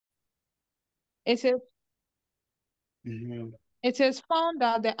It is it is found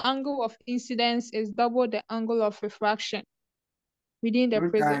that the angle of incidence is double the angle of refraction within the 2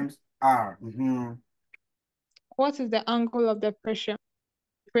 prism. times R. What is the angle of the prism?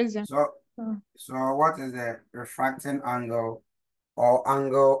 So, so what is the refracting angle or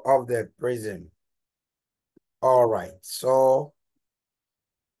angle of the prism? All right. So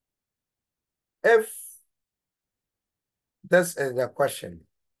if this is the question,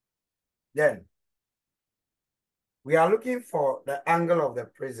 then we are looking for the angle of the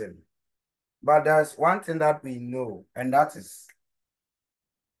prism. But there's one thing that we know, and that is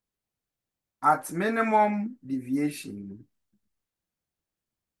at minimum deviation,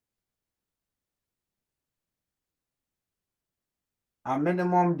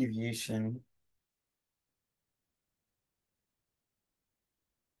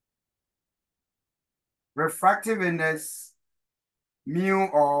 refractive index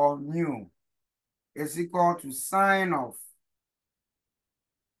mu is equal to sine of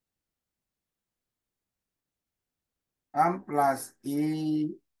m plus e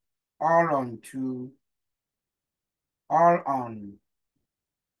all on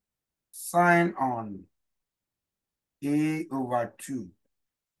sine on a over 2.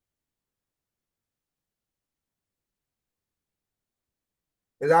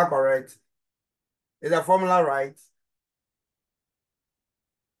 Is that correct? Is the formula right?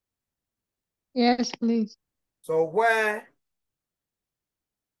 Yes, please. So where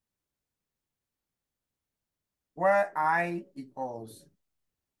I equals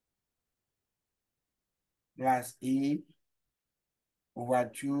plus e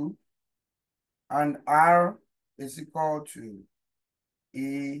over 2 and r is equal to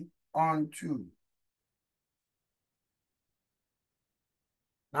a on 2.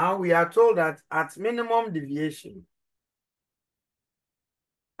 Now we are told that at minimum deviation,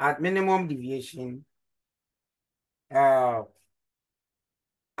 I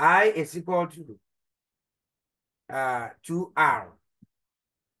is equal to 2r.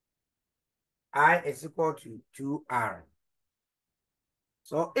 I is equal to 2r.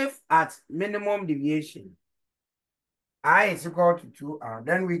 So if at minimum deviation, I is equal to 2r,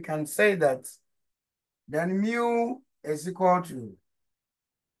 then we can say that then mu is equal to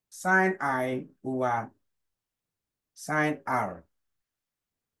sine I over sine r.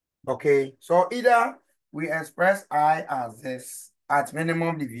 Okay, so either we express I as this at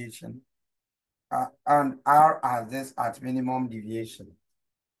minimum deviation and r as this at minimum deviation.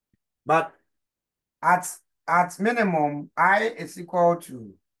 But at minimum, I is equal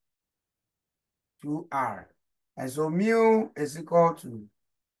to 2r. And so mu is equal to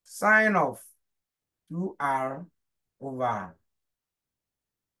sine of 2r over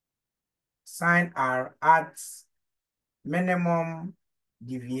sine r at minimum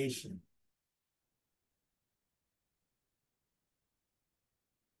deviation.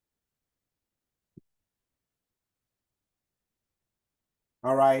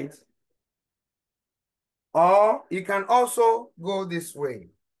 All right. Or you can also go this way.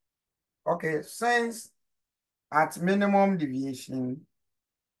 Okay, since at minimum deviation,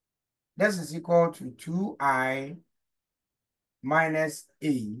 this is equal to 2i minus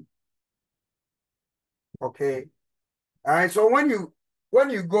a. Okay. All right, so when you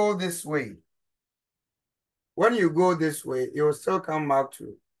go this way, it will still come back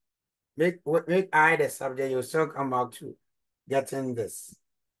to make I the subject, you'll still come back to getting this,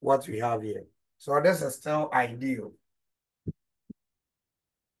 what we have here. So this is still ideal.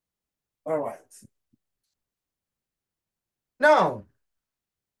 All right. Now,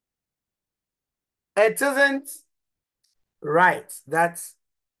 it isn't right that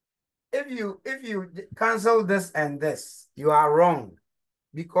if you cancel this and this, you are wrong,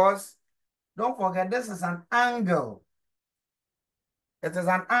 because don't forget this is an angle. It is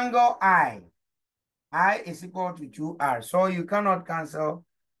an angle I. I is equal to 2r. So you cannot cancel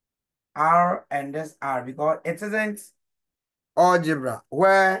r and this r because it isn't algebra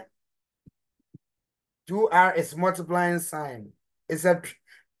where 2r is multiplying sign. It's a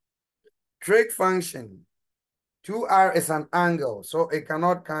trig function. 2r is an angle, so it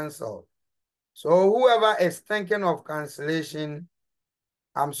cannot cancel. So whoever is thinking of cancellation,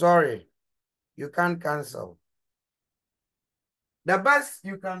 I'm sorry, you can't cancel. The best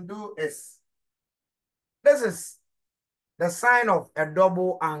you can do is, this is the sign of a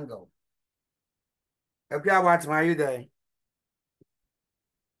double angle. Okay, what are you there?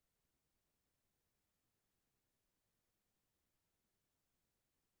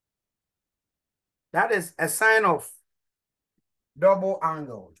 That is a sign of double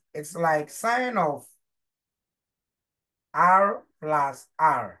angle. It's like sine of r plus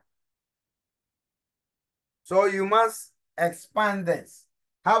r. So you must expand this.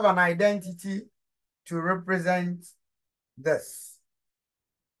 Have an identity to represent this.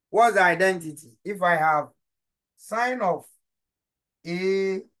 What's the identity? If I have sine of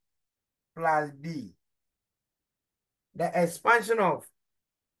A plus B, the expansion of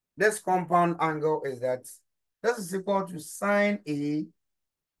this compound angle is that this is equal to sine A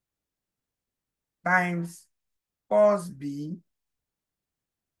times cos B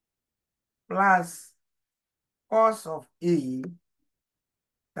plus cos of A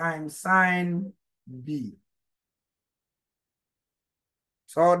times sine B.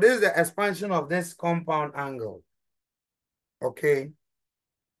 So this is the expansion of this compound angle. Okay.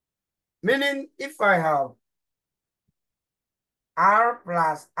 Meaning if I have R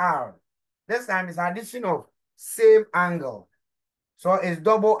plus R, this time is addition of same angle. So it's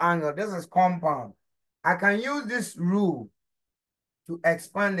double angle. This is compound. I can use this rule to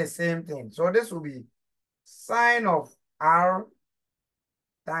expand the same thing. So this will be sine of R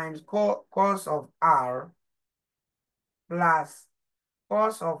times cos of R plus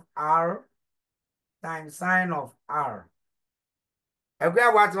cos of R times sine of R. Okay,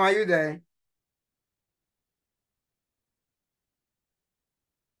 what are you there?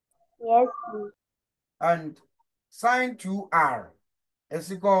 Yes, please. And sine 2R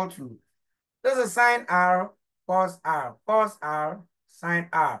is equal to, this is sine R, cos R, sine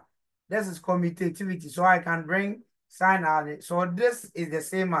R. This is commutativity, so I can bring sine R. So this is the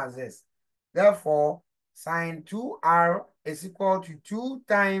same as this. Therefore, sine 2R is equal to 2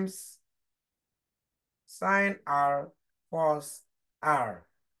 times sine R cos R.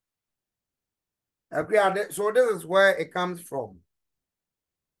 Okay, so this is where it comes from.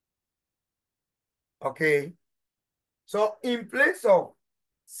 Okay. So in place of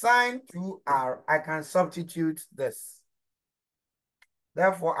sine 2R, I can substitute this.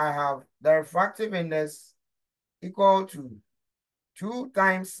 Therefore, I have the refractive index equal to 2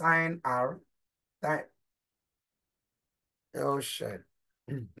 times sine R times, oh shit.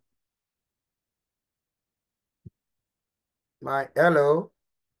 Hello,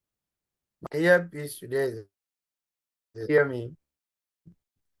 my earpiece today. Hear me?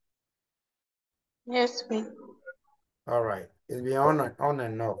 Yes, please. All right, it's been on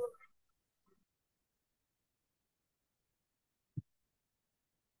and off.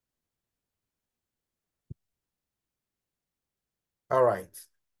 All right.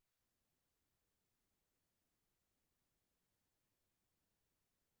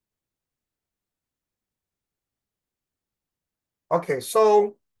 Okay,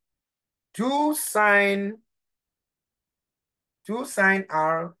 so 2 sine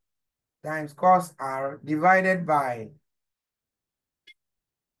R times cos R divided by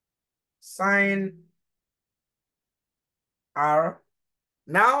sine R.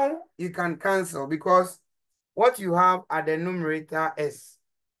 Now you can cancel because what you have at the numerator is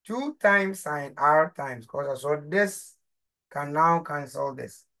 2 times sine R times cos R. So this can now cancel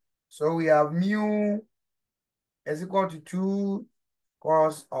this. So we have mu is equal to 2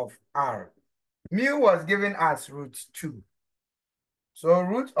 cos of R. Mu was given as root 2. So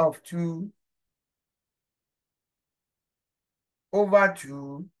root of 2 over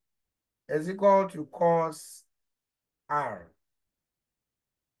 2 is equal to cos R.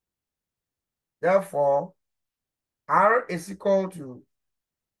 Therefore, R is equal to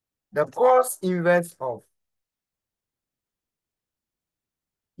the cos inverse of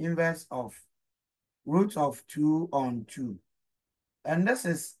root of 2 on 2. And this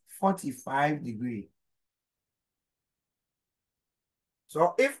is 45 degrees.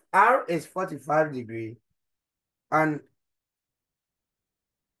 So if R is 45 degrees and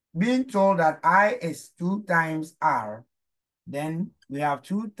being told that I is 2 times R, then we have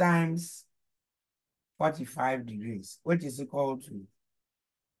 2 times 45 degrees, which is equal to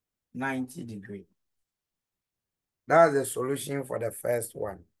 90 degrees. That's the solution for the first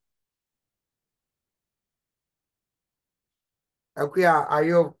one. Akuya, are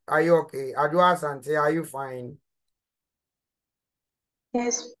you okay? Adwa Sante, are you fine?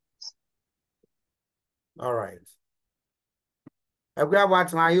 Yes. All right. Akuya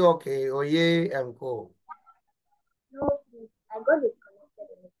Watson, are you okay? Oye and Co. No, please. I got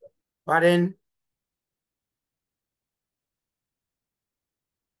disconnected. Pardon?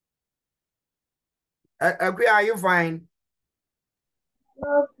 Akuya, are you fine?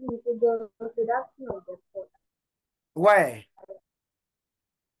 No, please. The introduction of the phone. Where?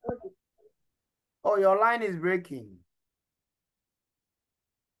 Okay. Oh, your line is breaking.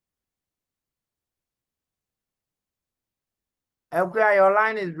 Akuya, your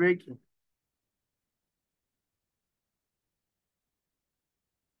line is breaking.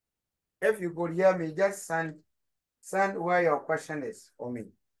 If you could hear me, just send Send where your question is for me.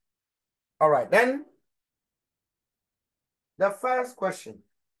 All right, then the first question.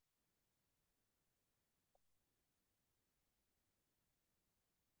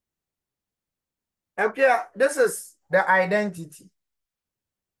 Okay, this is the identity.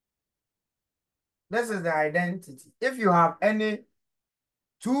 This is the identity. If you have any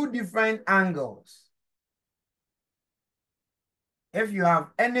two different angles,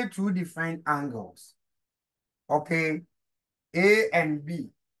 okay, A and B,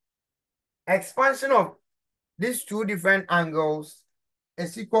 expansion of these two different angles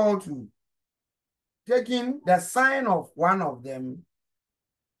is equal to taking the sine of one of them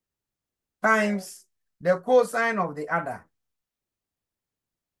times the cosine of the other,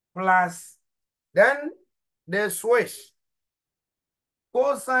 plus then the switch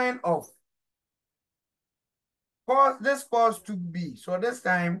cosine of cos, this cos took B, so this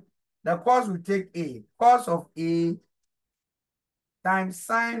time the cos will take A, cos of A times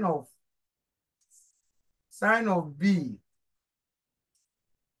sine of B.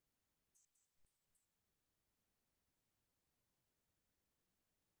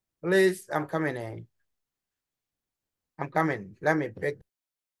 Please, I'm coming in. I'm coming. Let me pick.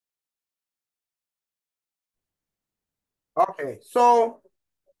 Okay, so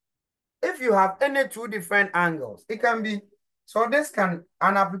if you have any two different angles, it can be, so an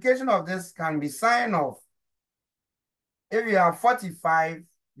application of this can be sine of, if you have 45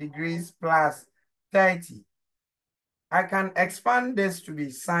 degrees plus 30, I can expand this to be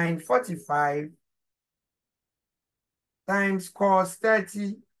sine 45 times cos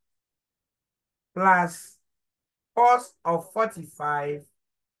 30 plus cos of 45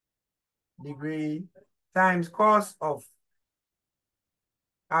 degree times cos of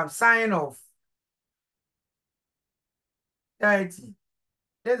sine of 30.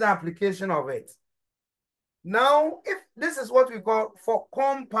 This is the application of it. Now, if this is what we call for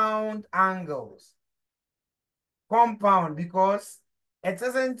compound angles. Compound because it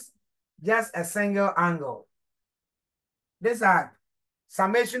isn't just a single angle. These are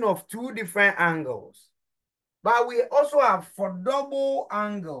summation of two different angles. But we also have for double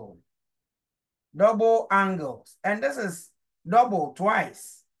angles. And this is double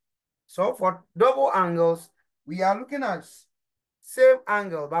twice. So for double angles, we are looking at same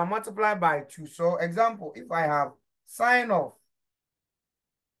angle but multiplied by 2. So example, if I have sine of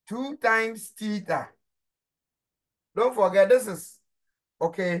 2 times theta, don't forget this is,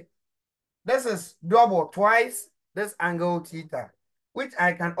 okay, this is double twice this angle theta, which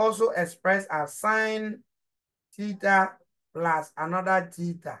I can also express as sine theta plus another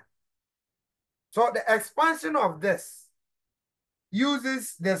theta. So the expansion of this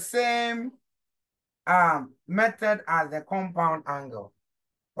uses the same method as the compound angle.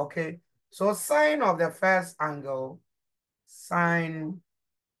 Okay, so sine of the first angle, sine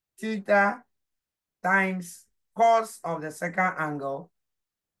theta times cos of the second angle,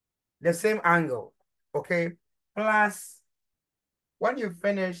 the same angle, okay, plus when you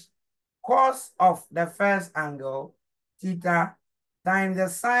finish, cos of the first angle, theta, times the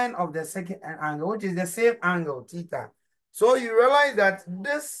sine of the second angle, which is the same angle, theta. So you realize that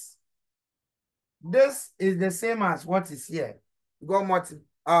this is the same as what is here. Because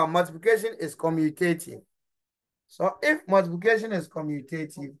multiplication is commutative. So if multiplication is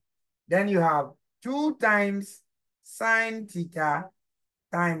commutative, then you have 2 times sine theta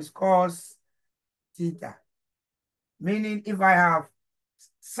times cos theta. Meaning if I have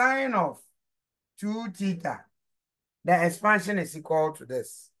sine of 2 theta, the expansion is equal to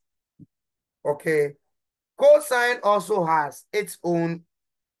this. Okay. Cosine also has its own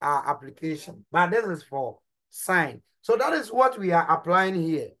application, but this is for sine. So that is what we are applying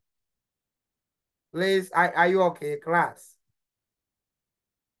here. Please, are you okay, class?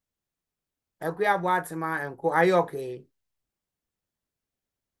 Are you okay?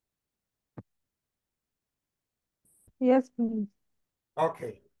 Yes, please.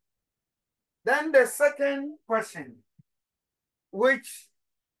 Okay. Then the second question, which,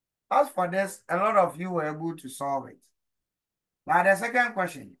 as for this, a lot of you were able to solve it. But the second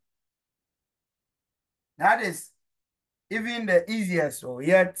question, that is even the easiest, so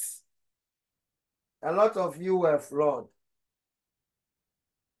yet a lot of you were flawed.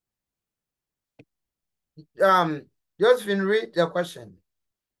 Josephine, read the question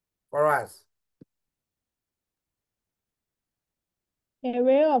for us. A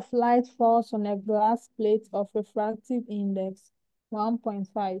ray of light falls on a glass plate of refractive index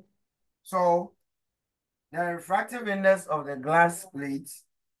 1.5. So the refractive index of the glass plate,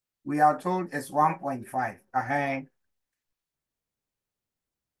 we are told is 1.5.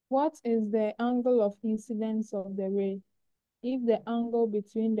 What is the angle of incidence of the ray if the angle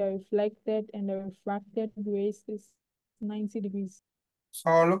between the reflected and the refracted rays is 90 degrees?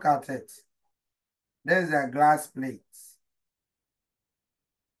 So look at it. There's a glass plate.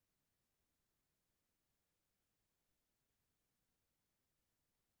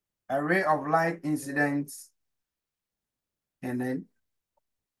 A ray of light incidents, and then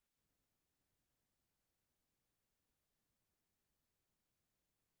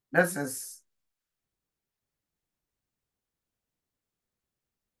this is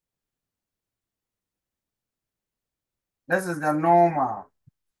the normal.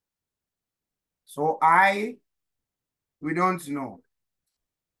 So we don't know.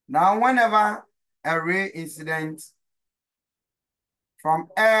 Now, whenever a ray incident from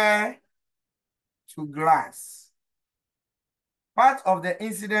air to glass, part of the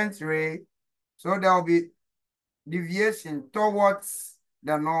incident ray, so there will be deviation towards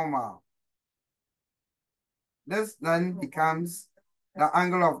the normal. This then becomes the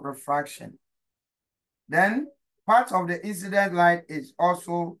angle of refraction. Then part of the incident light is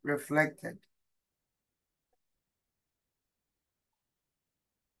also reflected.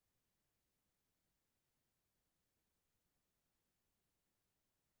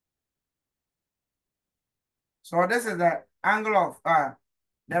 So this is the angle of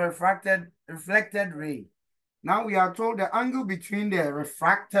the reflected ray. Now we are told the angle between the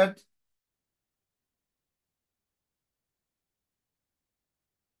refracted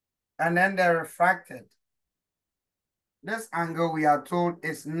and then the refracted. This angle we are told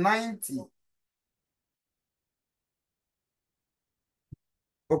is 90.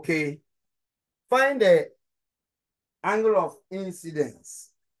 Okay. Find the angle of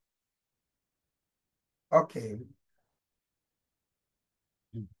incidence. Okay.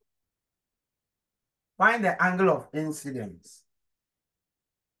 Find the angle of incidence.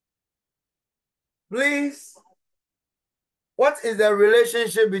 Please, what is the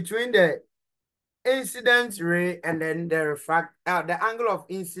relationship between the incident ray and then the angle of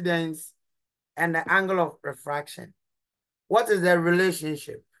incidence and the angle of refraction? What is the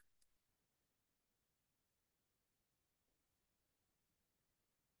relationship?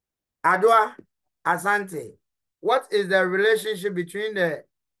 Adwa, Asante, what is the relationship between the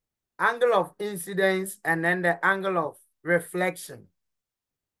angle of incidence and then the angle of reflection?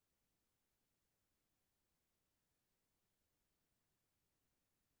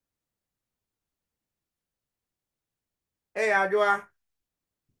 Hey, Adwa.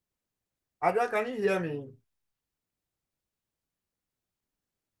 Adwa, can you hear me?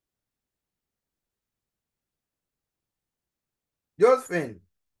 Josephine,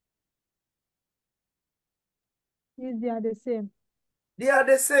 Yes, they are the same. they are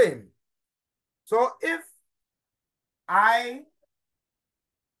the same. So if I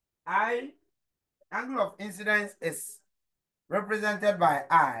angle of incidence is represented by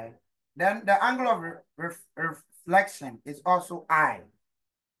I, then the angle of reflection is also I.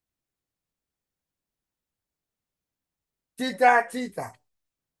 Theta, theta.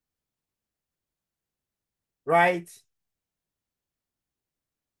 Right?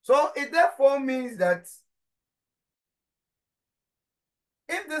 So it therefore means that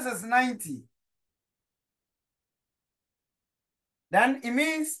if this is 90, then it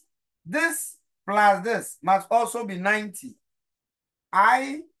means this plus this must also be 90.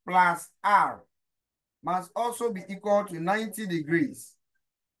 I plus R must also be equal to 90 degrees.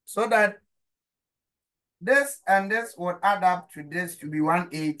 So that this and this would add up to this to be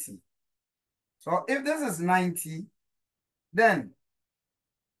 180. So if this is 90, then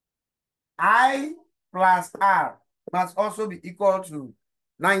I plus R must also be equal to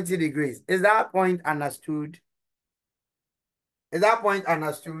 90 degrees. Is that point understood? Is that point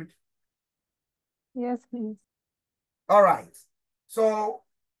understood? Yes, please. All right. So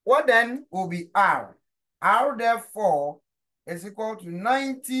what then will be R? R therefore is equal to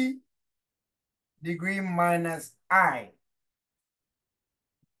 90 degree minus I.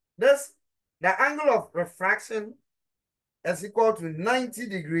 This, the angle of refraction is equal to 90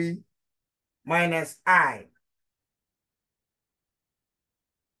 degree minus I.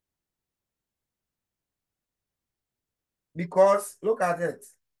 Because look at it.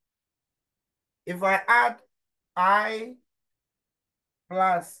 If I add I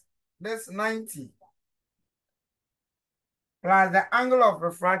plus this 90 plus the angle of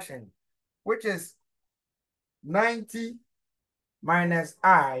refraction, which is 90 minus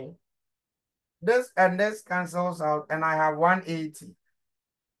I, this and this cancels out and I have 180.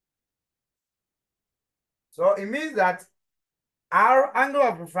 So it means that our angle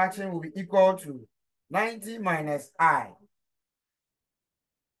of refraction will be equal to 90 minus I.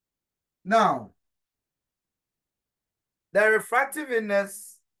 Now, the refractive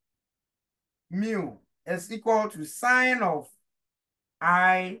index mu is equal to sine of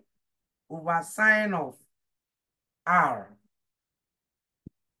I over sine of R.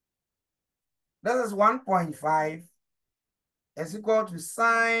 This is 1.5 is equal to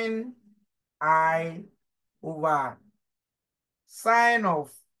sine I over sine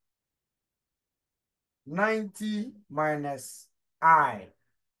of 90 minus I.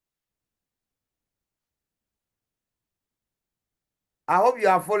 I hope you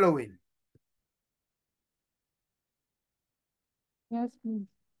are following. Yes, please.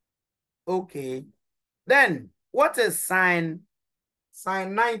 Okay. Then, what is sine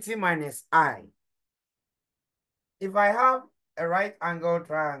 90 minus I? If I have a right angle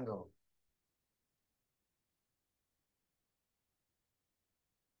triangle,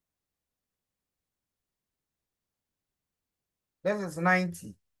 this is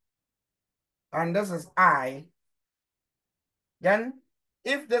 90, and this is I, then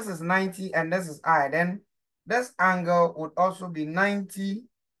if this is 90 and this is I, then this angle would also be 90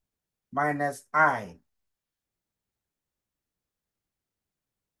 minus I.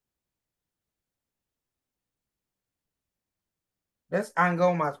 This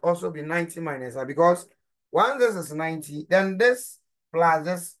angle must also be 90 minus I, because once this is 90, then this plus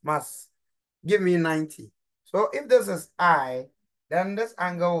this must give me 90. So if this is I, then this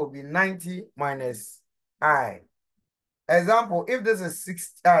angle will be 90 minus I. Example, if this is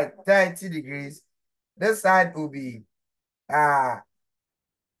 30 degrees, this side will be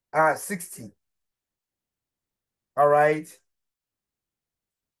 60. All right.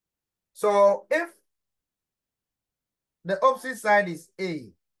 So if the opposite side is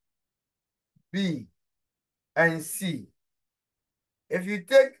A, B, and C, if you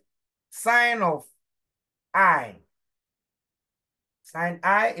take sine of I, sine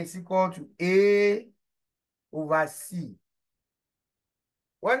I is equal to A over C.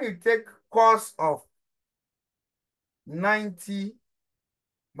 When you take cos of 90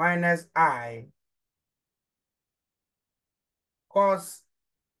 minus I, cos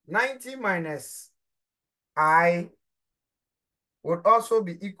 90 minus I would also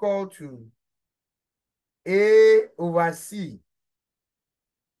be equal to A over C.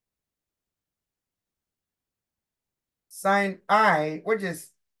 Sine I, which is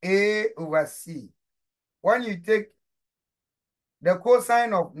A over C. When you take the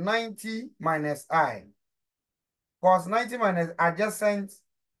cosine of 90 minus I, cos 90 minus adjacent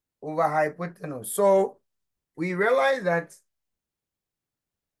over hypotenuse. So we realize that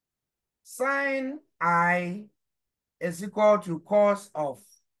sine I is equal to cos of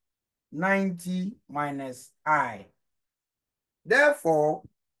 90 minus I. Therefore,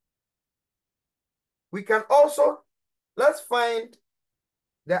 we can also, let's find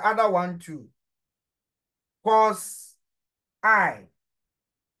the other one too. Cos I.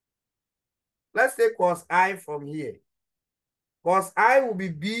 Let's take cos I from here. Cos I will be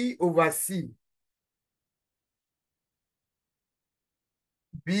B over C.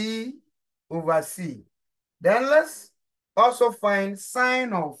 B over C. Then let's also find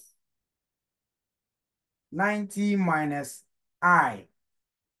sine of 90 minus I.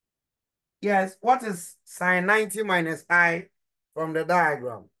 Yes, what is sine 90 minus I from the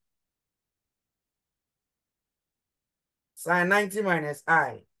diagram? Sine 90 minus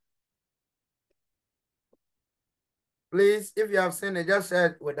I. Please, if you have seen it, just share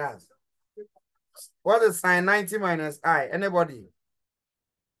it with us. What is sine 90 minus I? Anybody?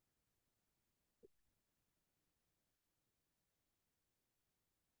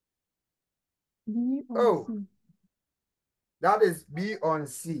 B on Oh, C. that is B on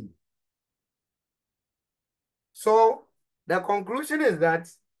C. So the conclusion is that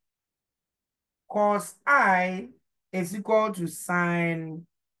cos I is equal to sine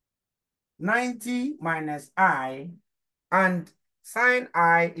 90 minus I, and sine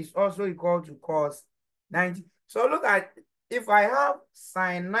I is also equal to cos 90. So look at, if I have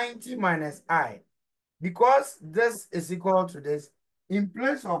sine 90 minus I, because this is equal to this, in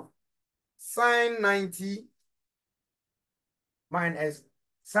place of sine 90 minus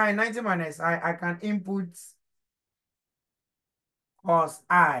I can input cos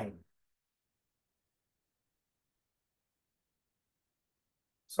I.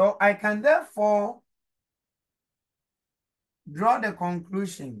 So I can therefore draw the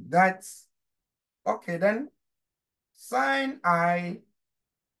conclusion that, okay, then sine I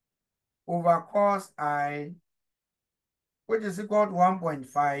over cos I, which is equal to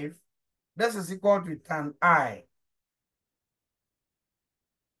 1.5, this is equal to tan I.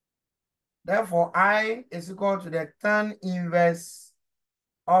 Therefore, I is equal to the tan inverse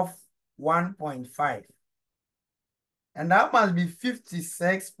of 1.5. And that must be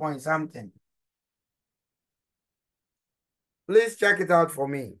 56 point something. Please check it out for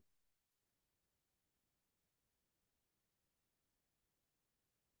me.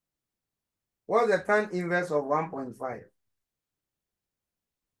 What's the tan inverse of 1.5?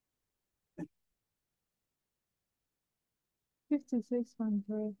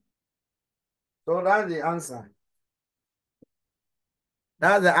 $56.3. So that's the answer.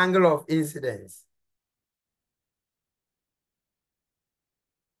 That's the angle of incidence.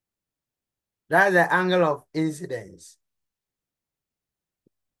 That's the angle of incidence.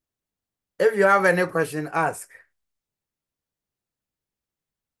 If you have any question, ask.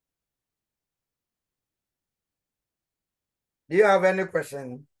 Do you have any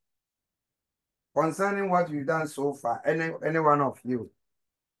question concerning what you've done so far? Any one of you?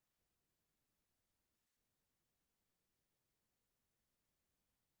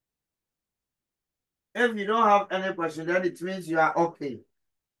 If you don't have any question, then it means you are okay.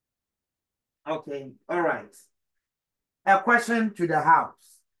 Okay, all right. A question to the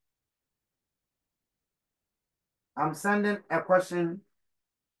house. I'm sending a question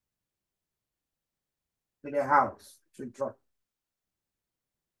to the house to drop.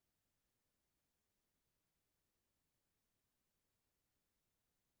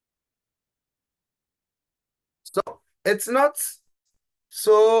 So it's not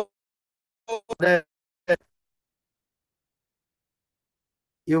so that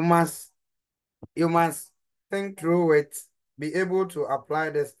you must think through it, be able to apply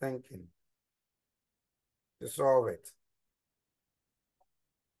this thinking to solve it.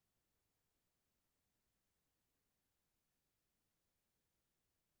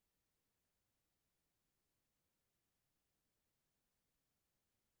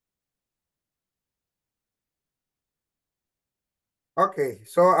 Okay,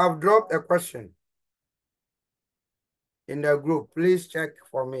 so I've dropped a question in the group. Please check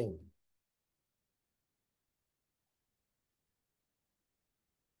for me.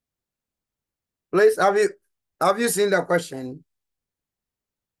 Please, have you seen the question?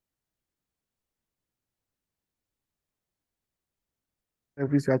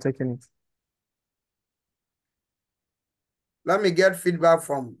 Please, you are checking it. Let me get feedback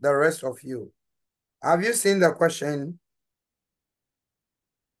from the rest of you. Have you seen the question?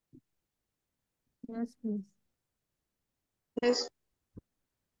 Yes, please. Yes.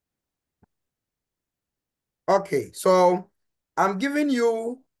 Okay, so I'm giving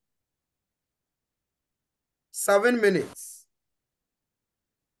you 7 minutes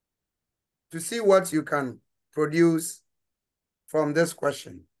to see what you can produce from this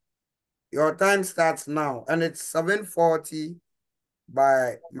question. Your time starts now, and it's 7:40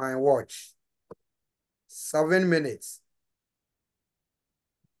 by my watch. 7 minutes.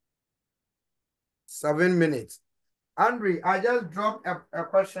 7 minutes. Andre, I just dropped a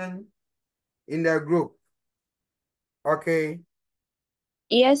question in the group. Okay.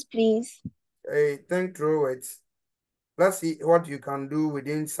 Yes, please. Hey, think through it. Let's see what you can do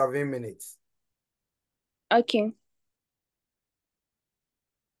within 7 minutes. Okay.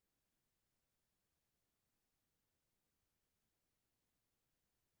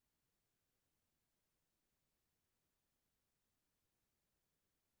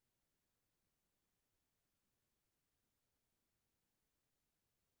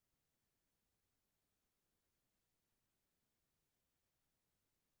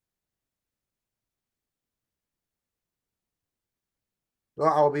 So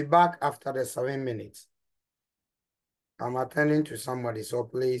I'll be back after the 7 minutes. I'm attending to somebody, so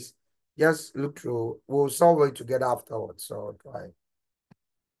please just look through. We'll solve it together afterwards. So try.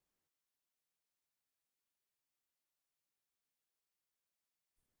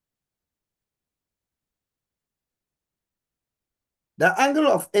 The angle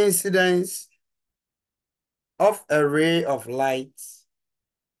of incidence of a ray of light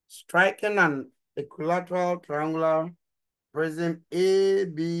striking an equilateral triangular prism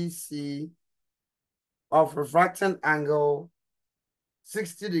ABC of refraction angle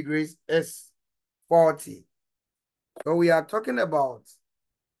 60 degrees is 40. So we are talking about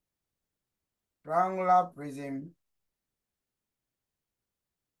triangular prism,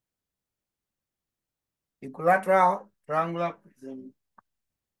 equilateral triangular prism.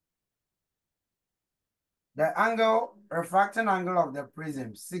 The angle, refraction angle of the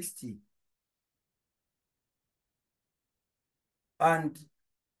prism, 60. And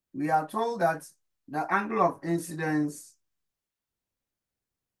we are told that the angle of incidence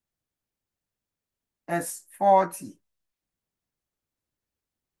is 40.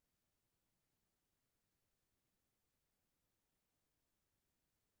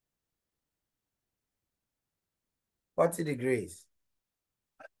 40 degrees.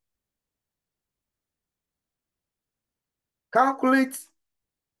 Calculate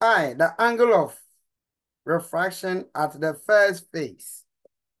I, the angle of refraction at the first phase.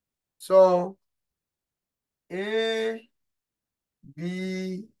 So A,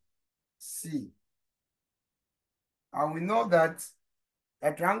 B, C. And we know that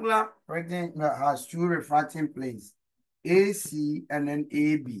a triangular rectangle has two refracting planes, AC and then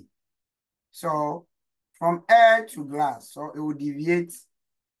AB. So from air to glass, so it will deviate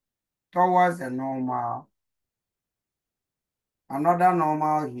towards the normal, another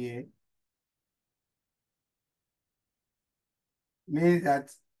normal here, means that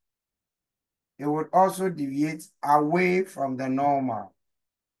it would also deviate away from the normal.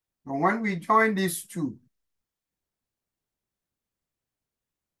 So when we join these two,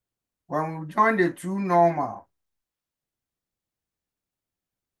 when we join the two normal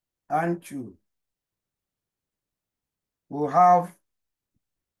and two, we'll have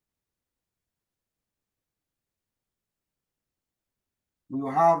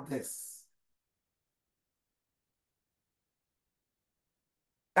this.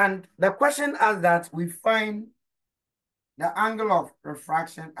 And the question asks that we find the angle of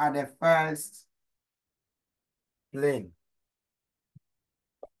refraction at the first plane.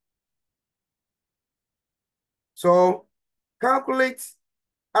 So calculate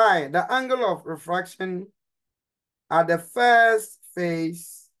I, the angle of refraction at the first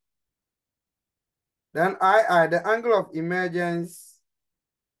phase. Then I, the angle of emergence.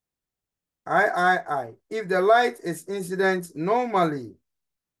 I. If the light is incident normally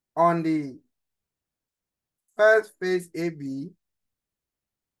on the first phase AB,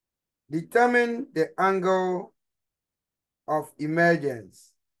 determine the angle of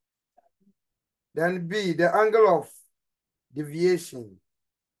emergence. Then B, the angle of deviation.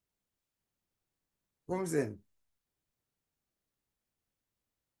 Comes in.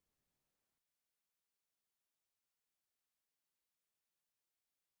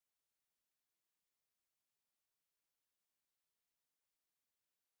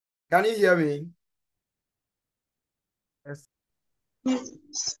 Can you hear me? Yes.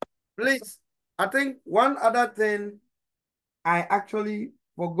 Please, I think one other thing I actually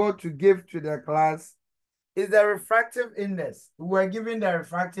forgot to give to the class is the refractive index. We were given the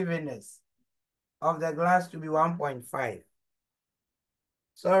refractive index of the glass to be 1.5.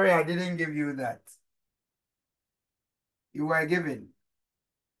 Sorry, I didn't give you that. You were given.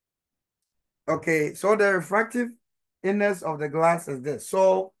 Okay, so the refractive index of the glass is this.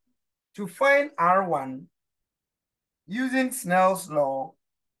 So to find R1, using Snell's law,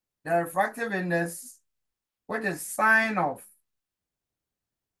 the refractive index, which is sine of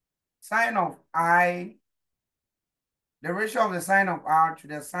I, the ratio of the sine of R to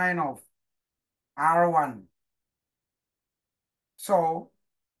the sine of R1. So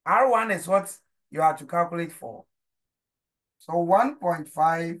R1 is what you have to calculate for. So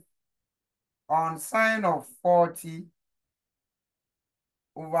 1.5 on sine of 40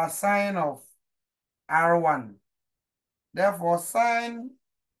 over sine of R1. Therefore, sine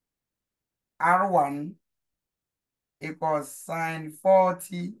R1 equals sine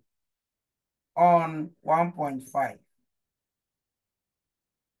 40 on 1.5.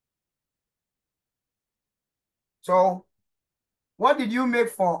 So what did you make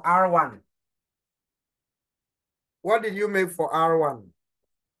for R1? What did you make for R1?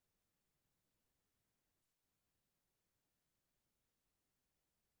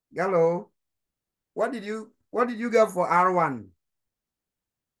 Hello? What did you get for R1?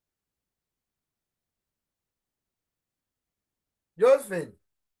 Josephine,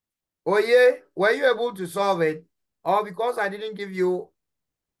 oh yeah, were you able to solve it? Or because I didn't give you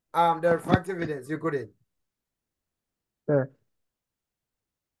the refractive index, you couldn't? Sure.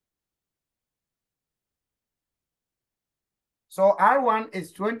 So R1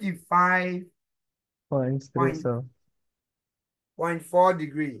 is 25.4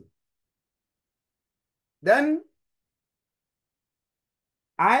 degrees. Then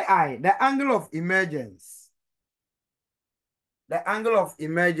II, the angle of emergence. The angle of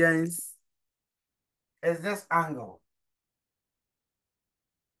emergence is this angle.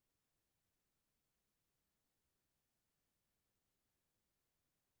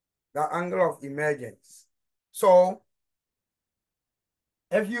 The angle of emergence. So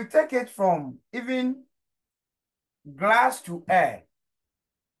if you take it from even glass to air,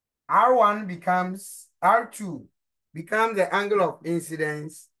 R2 becomes the angle of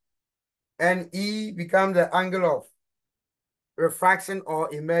incidence, and E becomes the angle of refraction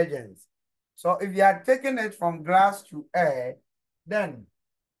or emergence. So if you are taking it from glass to air, then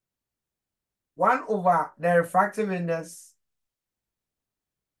 1 over the refractive index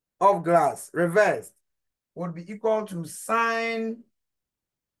of glass reversed would be equal to sine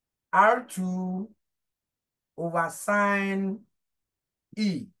R2 over sine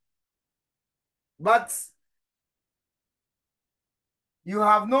E. But you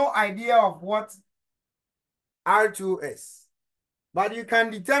have no idea of what R2 is. But you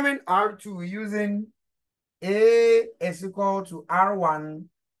can determine R2 using A is equal to R1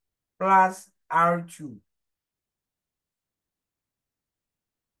 plus R2.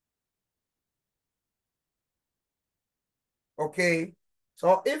 Okay,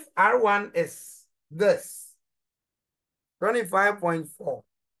 so if R1 is this, 25.4,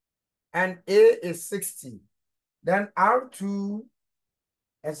 and A is 60, then R2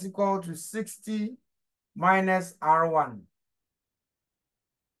 is equal to 60 minus R1,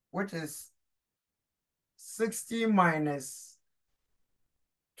 which is 60 minus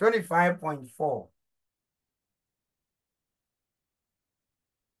 25.4.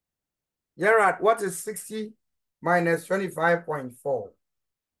 Gerard, what is 60 minus 25.4? So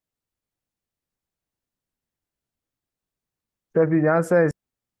the answer is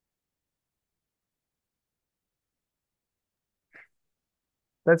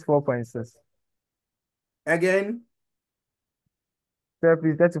that's 4.6. Again, So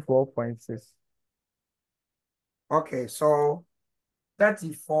please, that's 4.6. okay, so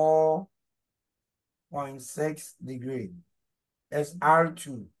 34.6 degree is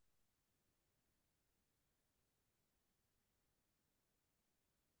R2.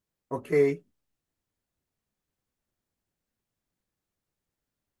 Okay.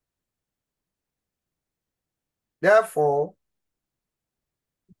 Therefore,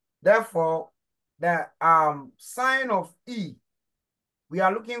 the sign of E, we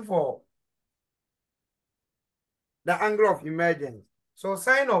are looking for the angle of emergence. So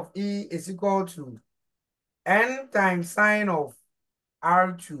sign of E is equal to N times sine of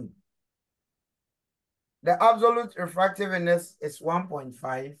R2. The absolute refractive index is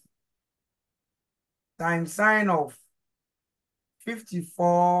 1.5 times sine of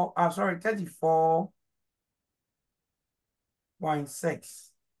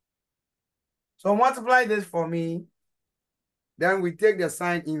 34.6. So multiply this for me, then we take the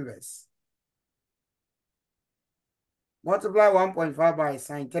sine inverse. Multiply 1.5 by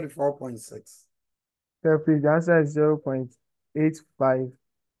sine 34.6. So please, the answer is 0.8518.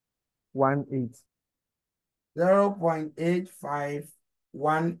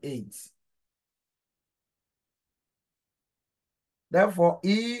 0.8518. Therefore,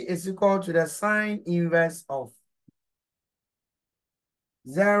 E is equal to the sine inverse of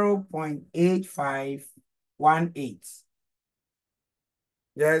 0.8518.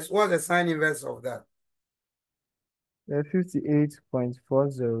 Yes, what's the sine inverse of that?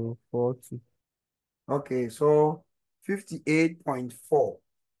 58.4042. Okay, so 58.4.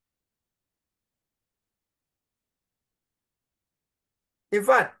 In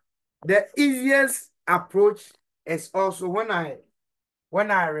fact, the easiest approach is also when I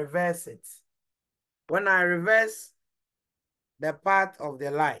reverse it. When I reverse the path of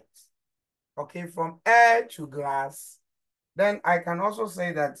the light, okay, from air to glass, then I can also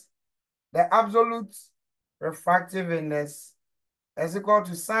say that the absolute refractive index is equal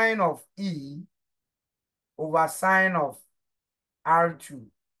to sine of E over sine of R2.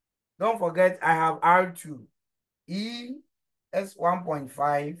 Don't forget I have R2. E is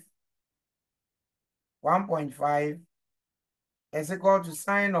 1.5. 1.5 is equal to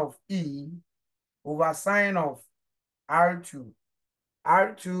sine of E over sine of R2.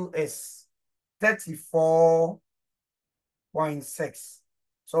 R2 is 34.6.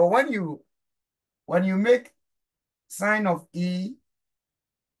 So when you make sine of E,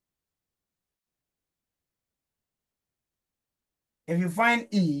 if you find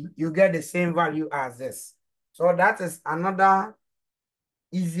E, you get the same value as this. So that is another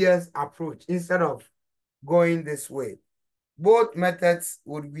easiest approach instead of going this way. Both methods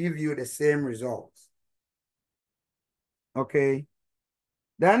would give you the same results. Okay.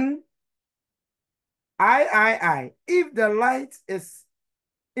 Then if the light is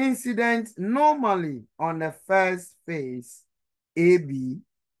incident normally on the first phase, AB,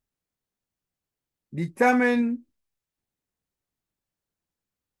 determine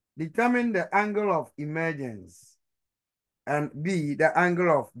the angle of emergence, and B, the angle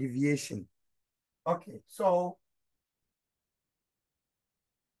of deviation. Okay, so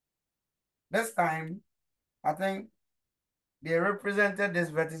this time, I think they represented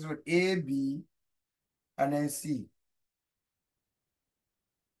this vertex with A, B, and then C.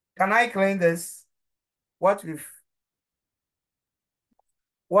 Can I claim this? What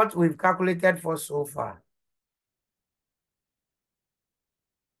what we've calculated for so far.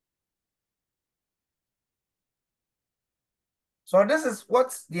 So this is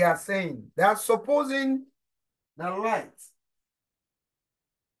what they are saying. They are supposing the light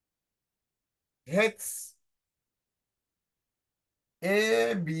hits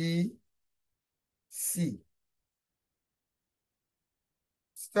A, B, C.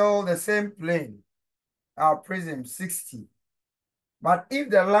 Still the same plane, our prism 60. But if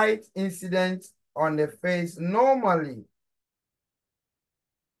the light incident on the face normally,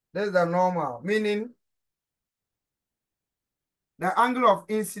 this is the normal, meaning the angle of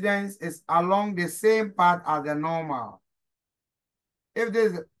incidence is along the same path as the normal. If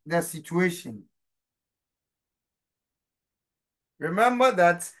this is the situation, remember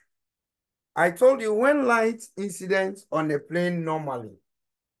that I told you when light incidents on the plane normally,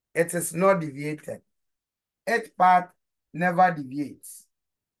 it is not deviated. Its path never deviates,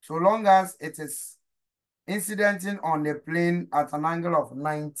 so long as it is incidenting on the plane at an angle of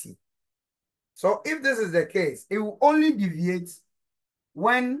 90. So if this is the case, it will only deviate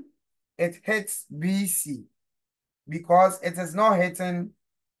when it hits BC, because it is not hitting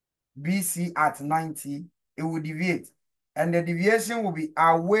BC at 90, it will deviate. And the deviation will be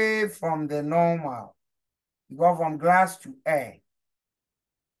away from the normal. You go from glass to air.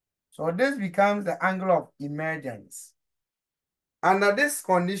 So this becomes the angle of emergence. Under this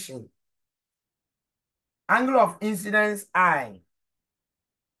condition, angle of incidence I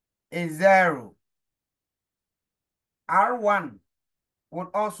is 0. R1 would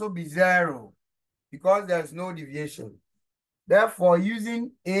also be 0 because there's no deviation. Therefore,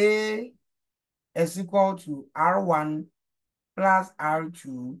 using A is equal to R1 plus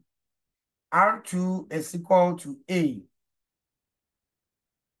R2, R2 is equal to A.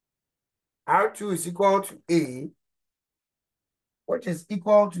 R2 is equal to A, which is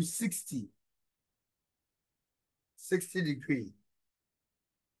equal to 60 degrees.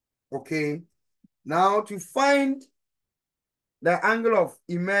 Okay, now to find the angle of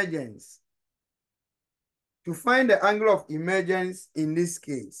emergence, in this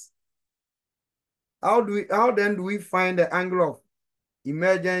case, how then do we find the angle of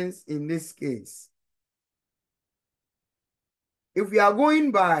emergence in this case? If we are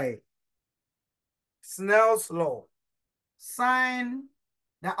going by Snell's law, sine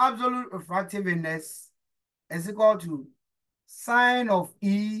the absolute refractive index is equal to sine of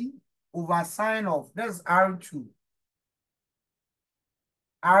E over sine of, that's R2.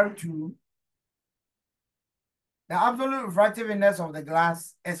 R2, the absolute refractive index of the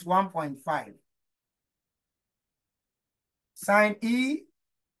glass is 1.5. Sine E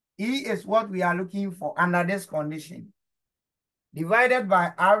is what we are looking for under this condition, divided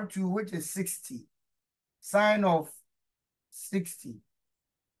by R2, which is 60, sine of 60.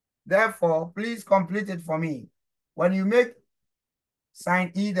 Therefore, please complete it for me. When you make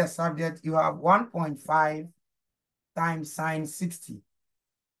sine E the subject, you have 1.5 times sine 60.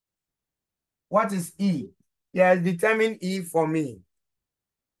 What is E? Yes, determine E for me.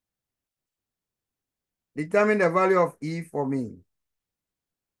 Determine the value of E for me.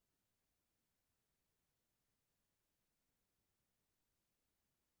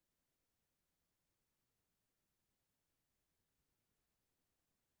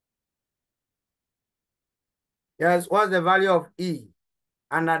 Yes, what's the value of E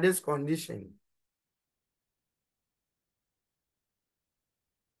under this condition?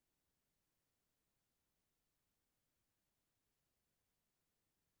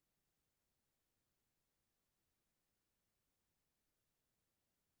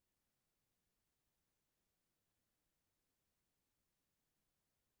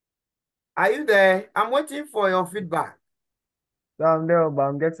 Are you there? I'm waiting for your feedback. So I'm there, but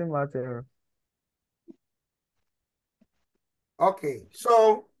I'm getting material. Okay,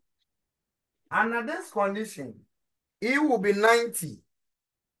 so under this condition, E will be 90.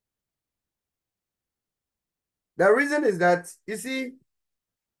 The reason is that, you see,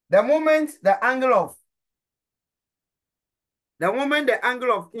 the moment the angle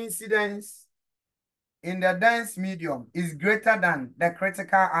of incidence in the dense medium is greater than the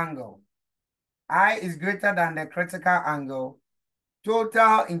critical angle, I is greater than the critical angle,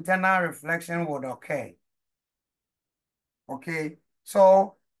 total internal reflection would occur. Okay,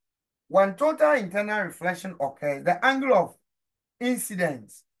 so when total internal reflection occurs, the angle of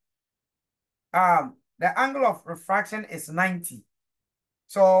incidence, the angle of refraction is 90.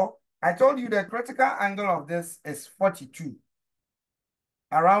 So I told you the critical angle of this is 42,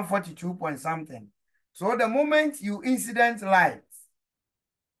 around 42 point something. So the moment you incident light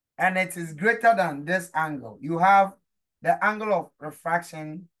and it is greater than this angle, you have the angle of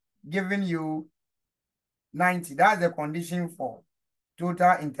refraction giving you 90. That's the condition for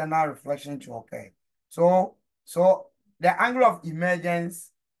total internal reflection to occur. So the angle of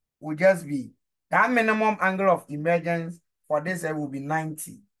emergence will just be, that minimum angle of emergence for this will be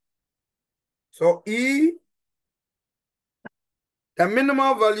 90. So E, the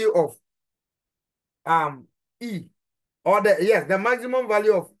minimal value of E, or the maximum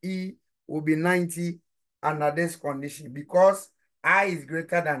value of E will be 90 under this condition because I is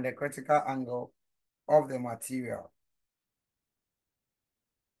greater than the critical angle of the material.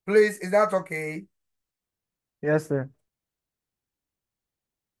 Please, is that okay? Yes, sir.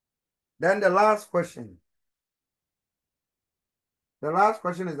 Then the last question. The last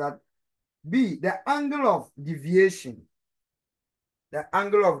question is that B, the angle of deviation. The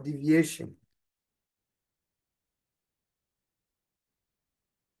angle of deviation.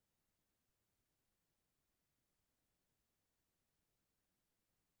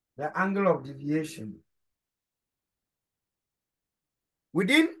 The angle of deviation.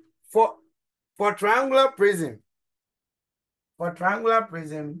 Within, for triangular prism,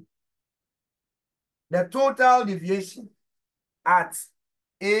 the total deviation at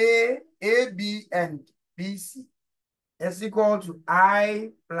A, B, and BC is equal to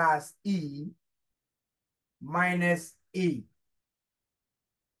I plus E minus E.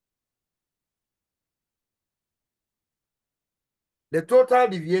 The total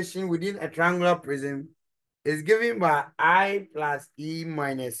deviation within a triangular prism is given by I plus E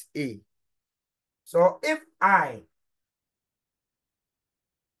minus A. So if I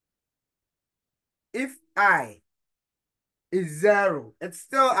is 0, it's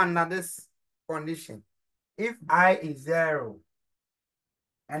still under this condition. If I is 0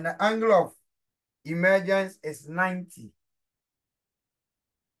 and the angle of emergence is 90,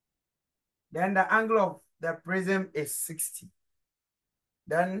 then the angle of the prism is 60.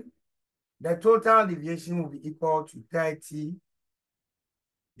 Then the total deviation will be equal to 30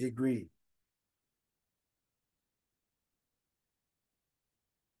 degrees.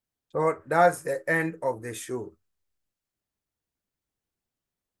 So that's the end of the show.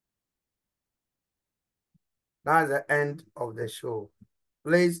 That's the end of the show.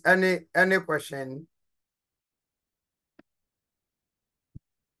 Please, any question?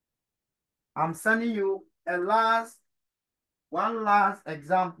 I'm sending you one last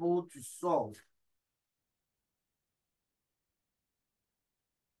example to solve.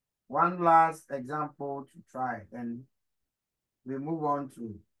 One last example to try, and we move on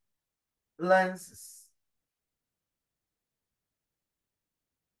to lenses.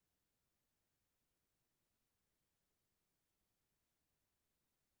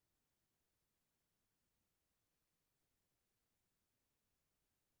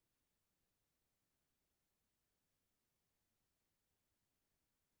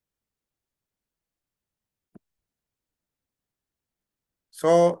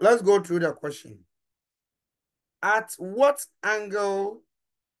 So let's go through the question. At what angle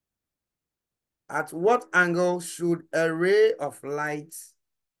should a ray of light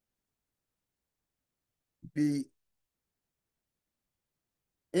be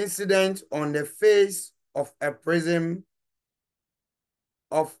incident on the face of a prism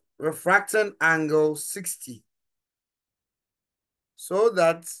of refraction angle 60 so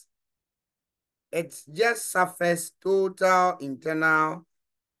that it just suffers total internal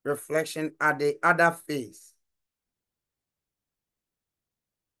reflection at the other face?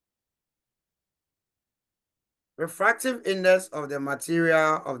 Refractive index of the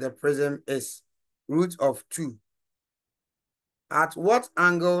material of the prism is root of 2. At what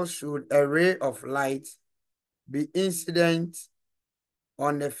angle should a ray of light be incident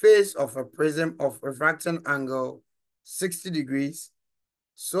on the face of a prism of refraction angle 60 degrees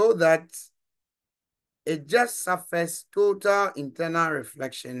so that it just suffers total internal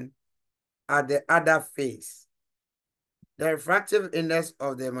reflection at the other face? The refractive index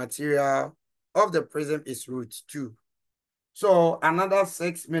of the material of the prism is root 2. So another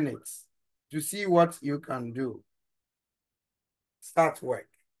 6 minutes to see what you can do. Start work.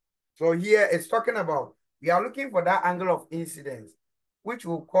 So here it's talking about, we are looking for that angle of incidence, which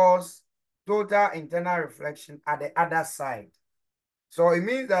will cause total internal reflection at the other side. So it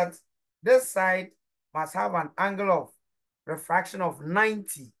means that this side must have an angle of refraction of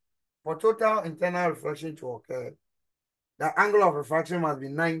 90 for total internal reflection to occur. The angle of refraction must be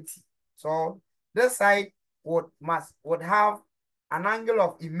 90. So this side would have an angle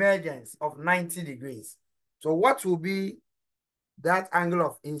of emergence of 90 degrees. So what will be that angle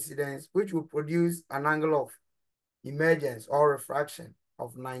of incidence, which will produce an angle of emergence or refraction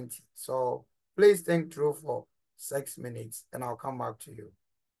of 90? So please think through for 6 minutes, and I'll come back to you.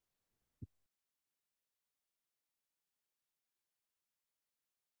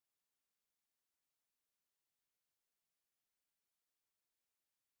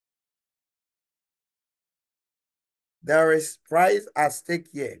 There is prize at stake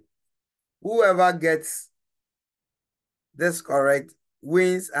here. Whoever gets this correct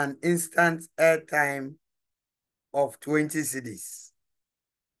wins an instant airtime of 20 cedis.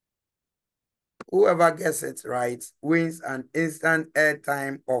 Whoever gets it right wins an instant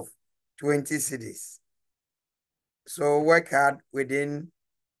airtime of 20 cedis. So work hard within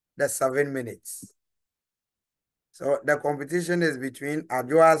the 7 minutes. So the competition is between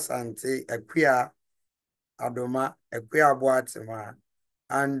Adjoa Sante, Equia Adoma, Equia Boatima,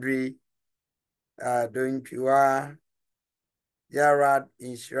 Andre, Doing Pua, Gerard,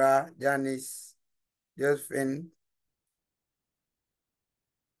 Inshra, Janice, Josephine.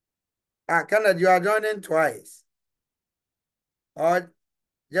 Kenneth, you are joining twice. Or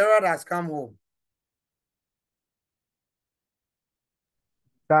Gerard has come home.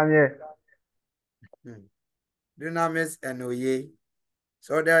 Daniel. Dunamis and Oye.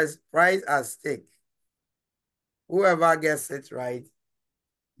 So there's prize at stake. Whoever gets it right,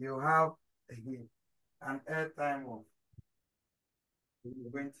 you have an airtime of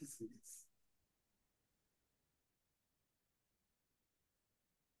 20 cities.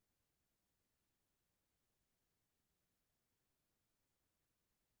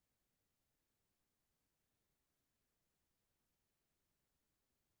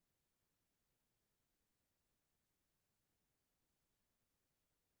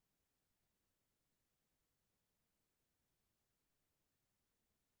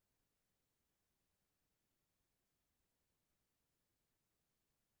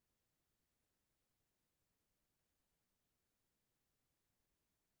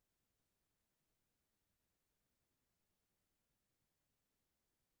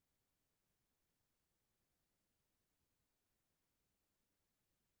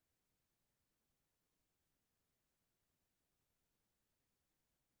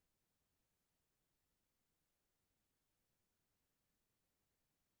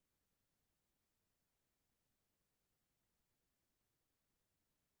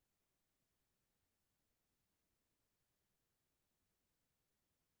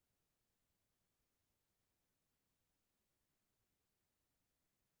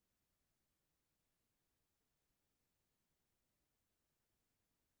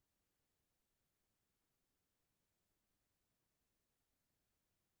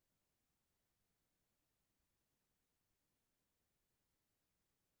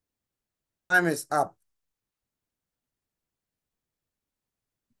 Time is up.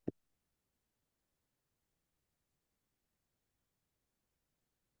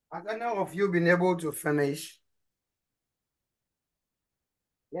 Has any of you been able to finish?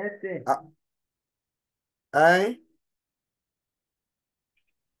 Yes, sir. Eh?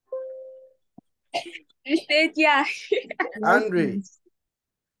 Mr. Dia. Andre,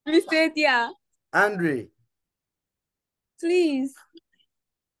 Mr. Dia. Andre, Please.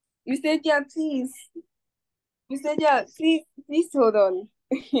 Mr. Dia, please. Mr. Dia, please hold on.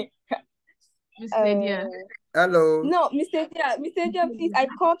 Mr. Dia. hello. No, Mr. Dia, please, I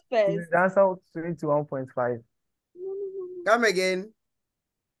called first. The answer 21.5. Come again.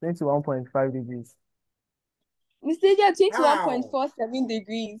 21.5 degrees. Mr. Dia, How? 21.47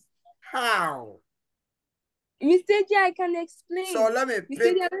 degrees. How? Mr. Dia, I can explain. So let me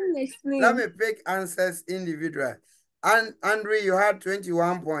Mr. Dia, let me explain. Let me pick answers individual. And Andre, you had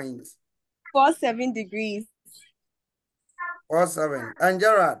 21.47. 47 degrees. And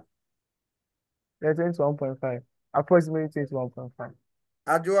Gerard? Yeah, 21.5. Approximately 21.5.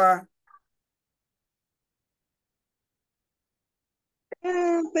 Adjoa?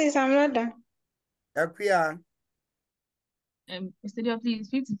 Please, I'm not done. Equia? Mr. Dia, please,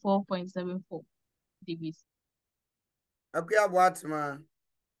 54.74 degrees. Equia Boatima?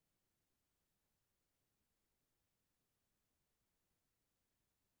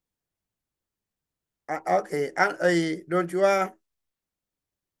 Okay. And don't you are?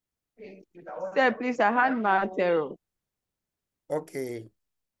 Sir, please, I had my error. Okay.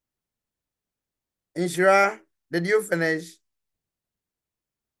 Inshira, did you finish?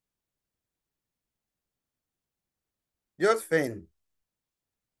 Josephine?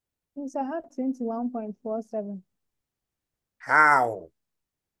 Yes, I had 21.47. How?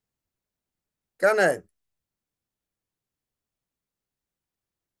 Kenneth?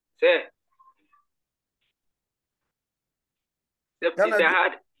 Sir, please, I Kenneth?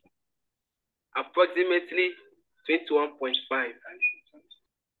 had approximately 21.5.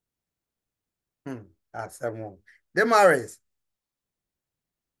 Asemo. Demaris.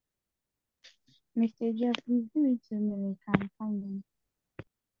 Mr. Jeff, please give me 2 minutes. I'm coming.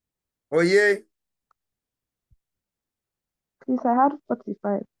 Oh yeah. Please, I had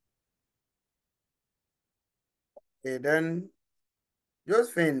 45. Okay, then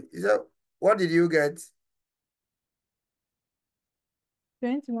Josephine, what did you get?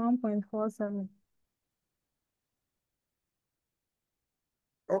 21.47.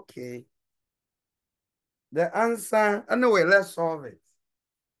 Okay. The answer, anyway, let's solve it.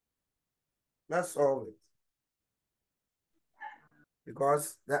 Let's solve it.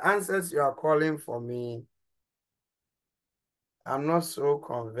 Because the answers you are calling for me, I'm not so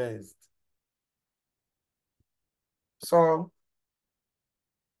convinced. So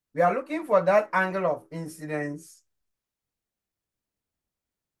we are looking for that angle of incidence,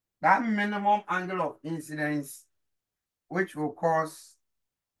 that minimum angle of incidence, which will cause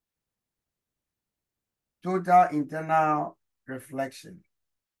total internal reflection.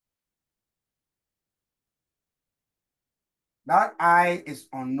 That I is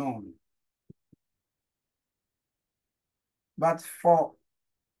unknown. But for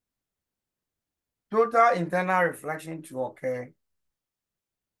total internal reflection to occur,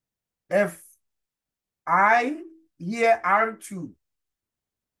 if I here R2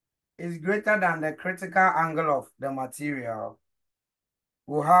 is greater than the critical angle of the material,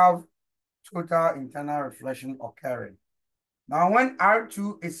 we'll have total internal reflection occurring. Now, when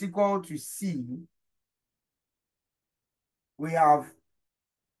R2 is equal to C, we have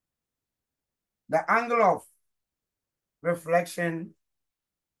the angle of reflection,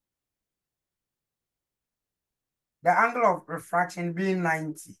 the angle of refraction being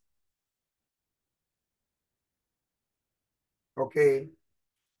 90. Okay.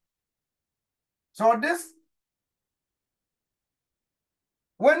 So this,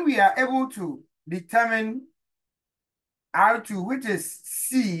 when we are able to determine R2, which is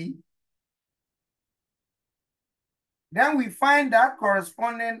C, then we find that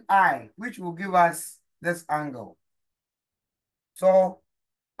corresponding I, which will give us this angle. So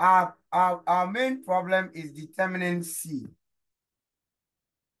our main problem is determining C.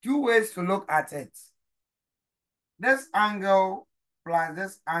 Two ways to look at it. This angle plus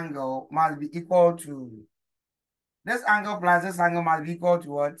this angle must be equal to, this angle plus this angle must be equal to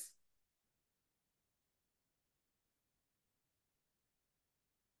what?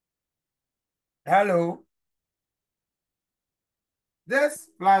 Hello? This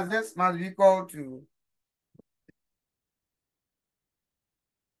plus this must be equal to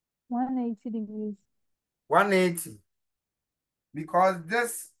 180 degrees. 180. Because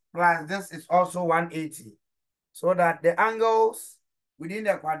this plus this is also 180. So that the angles within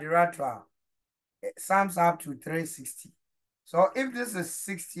the quadrilateral sums up to 360. So if this is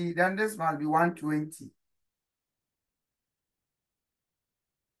 60, then this must be 120.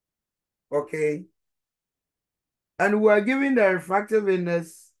 Okay. And we are given the refractive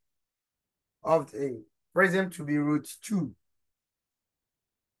index of the prism to be √2.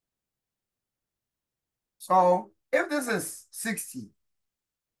 So if this is 60,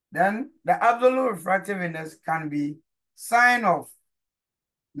 then the absolute refractive index can be sine of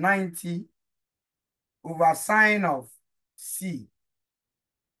 90 over sine of C.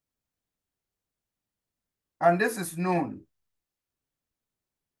 And this is known.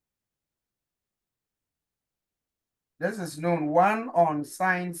 This is known 1 on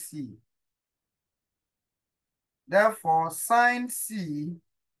sine C. Therefore, sine C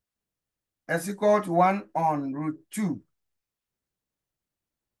is equal to 1 on √2.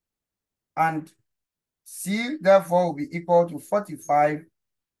 And C, therefore, will be equal to 45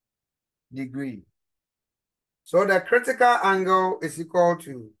 degrees. So the critical angle is equal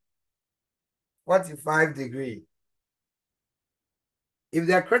to 45 degrees. If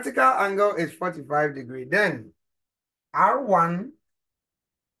the critical angle is 45 degrees, then R1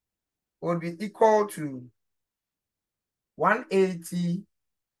 would be equal to 180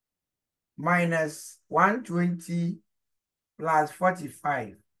 minus 120 plus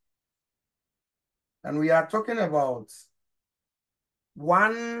 45. And we are talking about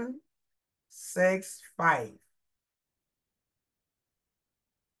 165.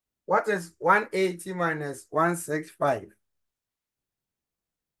 What is 180 minus 165?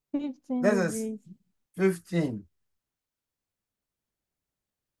 15 This degrees. is 15.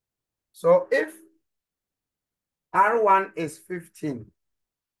 So if R1 is 15,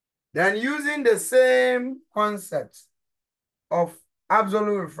 then using the same concept of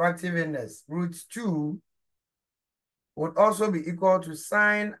absolute refractive index, √2 would also be equal to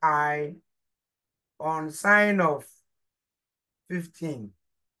sine I on sine of 15.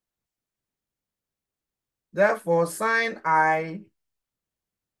 Therefore, sine I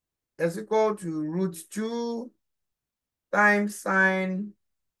is equal to root 2 times sine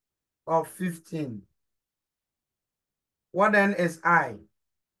of 15. What then is I?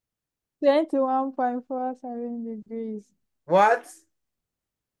 21.47 degrees. What?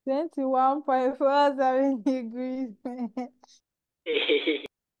 21.47 degrees.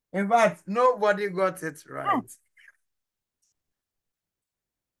 In fact, nobody got it right.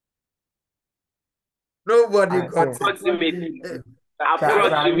 Nobody got it. Approximately. Can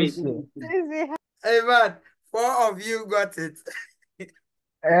we Approximate. share? In fact, 4 of you got it.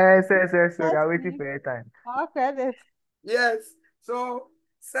 Sorry, I'm waiting for your time. All credit. Yes. So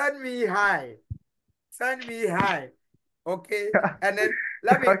send me hi. Send me hi. Okay. And then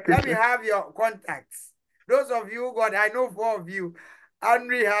let me Okay. have your contacts. Those of you who got, I know 4 of you.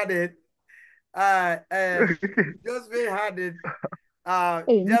 Henry had it. Josephine had it.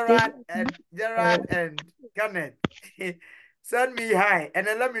 Hey, Gerard Mr. and Kenneth. Send me hi, and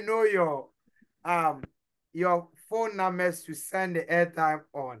then let me know your phone numbers to send the airtime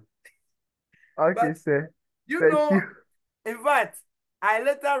on. Okay, But sir. you Thank know, you. in fact, I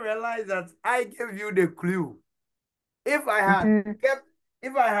later realized that I gave you the clue. If I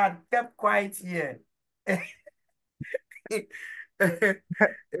had kept quiet here, it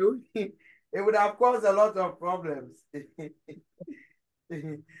would have caused a lot of problems.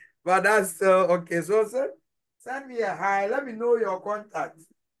 But that's still okay. So send me a hi. Let me know your contact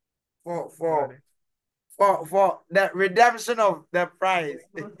for Got for it. for the redemption of the prize.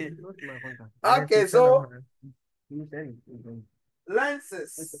 What's my contact? Okay, so 2700.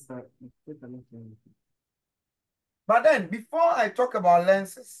 lenses. But then before I talk about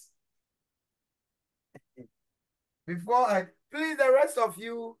lenses, please, the rest of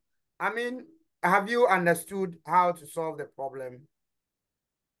you, I mean, have you understood how to solve the problem?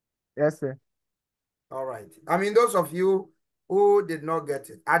 Yes, sir. All right. I mean, those of you who did not get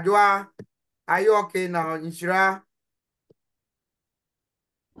it. Adwa, are you okay now? Inshira?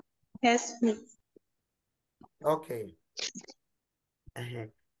 Yes, please. Okay.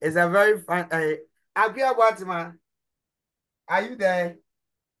 It's a very fun. Abia Watima, are you there?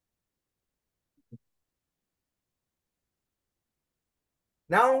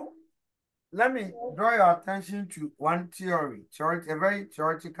 Now, let me draw your attention to one theory, a very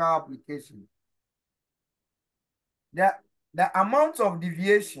theoretical application. The amount of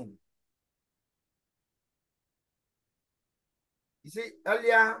deviation. You see,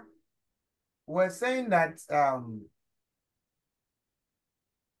 earlier we're saying that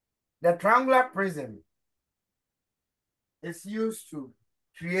the triangular prism is used to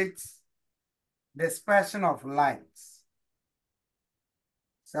create dispersion of light,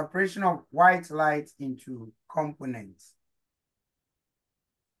 separation of white light into components.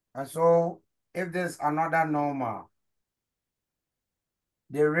 And so if there's another normal,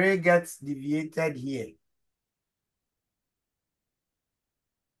 the ray gets deviated here.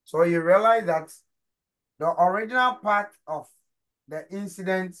 So you realize that the original part of the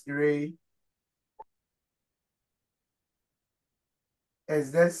incident ray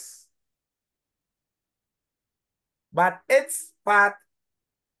is this, but its part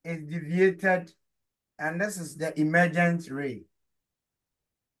is deviated, and this is the emergent ray.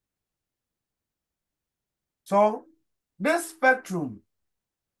 So this spectrum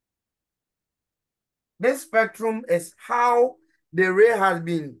is how the ray has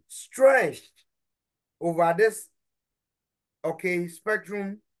been stretched over this, okay,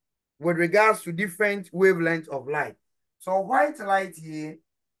 spectrum with regards to different wavelengths of light. So white light here,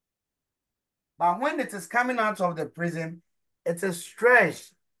 but when it is coming out of the prism, it is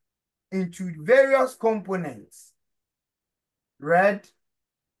stretched into various components: red,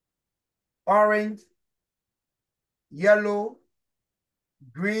 orange, yellow,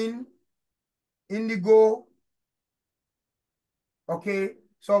 green, indigo, okay,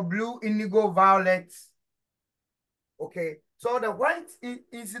 so blue, indigo, violet, okay. So the white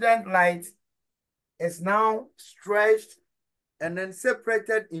incident light is now stretched and then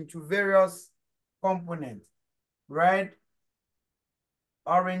separated into various components: red,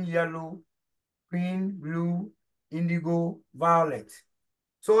 orange, yellow, green, blue, indigo, violet.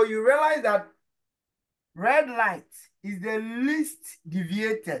 So you realize that red light is the least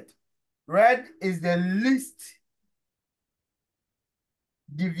deviated. Red is the least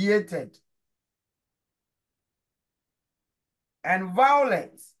deviated. And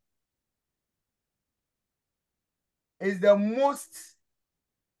violet is the most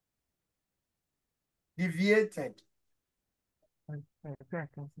deviated.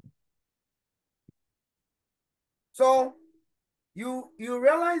 So you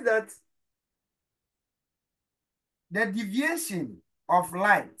realize that the deviation of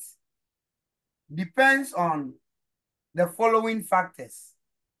light depends on the following factors.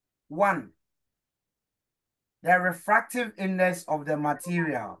 One, the refractive index of the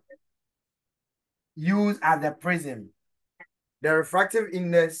material used as the prism. The refractive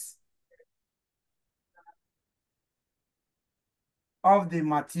index of the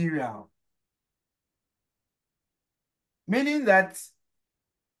material, meaning that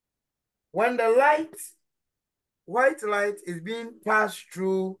when the white light is being passed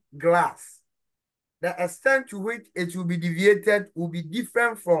through glass, the extent to which it will be deviated will be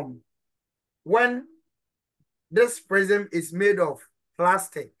different from when this prism is made of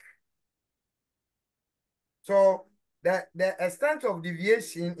plastic. So the extent of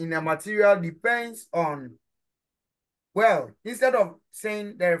deviation in a material depends on, well, instead of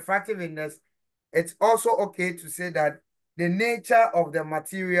saying the refractive index, it's also okay to say that the nature of the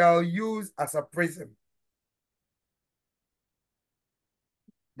material used as a prism.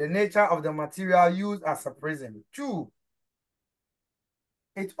 The nature of the material used as a prism. Two,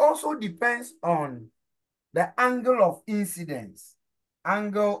 it also depends on the angle of incidence.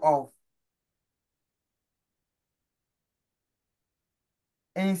 Angle of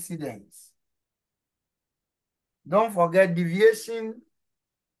incidence. Don't forget, deviation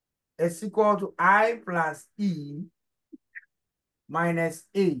is equal to I plus E minus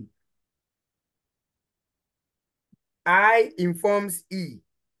A. I informs E.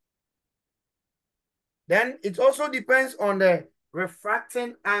 Then it also depends on the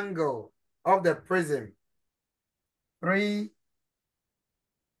refracting angle of the prism. 3.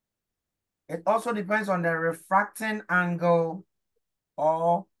 It also depends on the refracting angle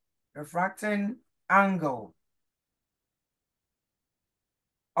or refracting angle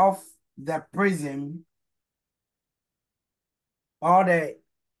of the prism, or the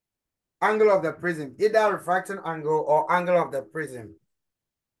angle of the prism, either refracting angle or angle of the prism.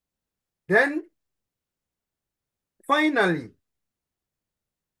 Then finally,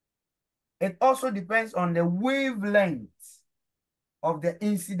 it also depends on the wavelength of the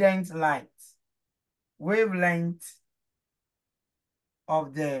incident light. Wavelength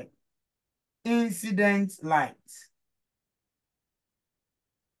of the incident light.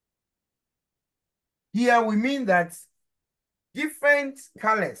 Here we mean that different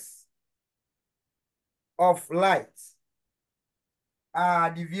colors of light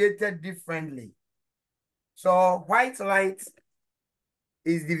are deviated differently. So white light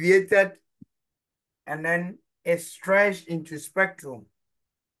is deviated and then is stretched into spectrum.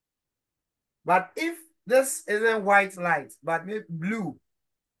 But if this isn't white light, but maybe blue,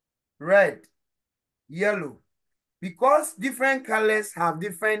 red, yellow, because different colors have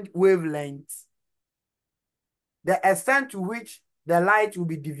different wavelengths, the extent to which the light will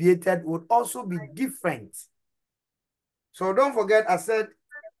be deviated would also be different. So don't forget, I said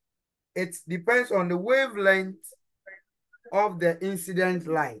it depends on the wavelength of the incident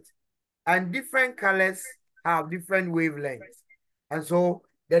light, and different colors have different wavelengths. And so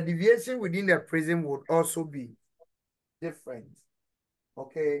the deviation within the prism would also be different.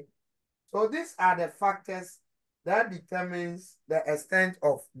 Okay. So these are the factors that determines the extent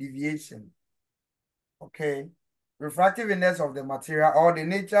of deviation. Okay. Refractive index of the material, or the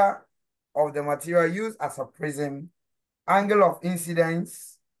nature of the material used as a prism, angle of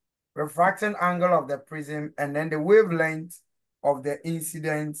incidence, refraction angle of the prism, and then the wavelength of the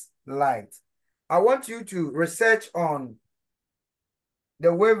incident light. I want you to research on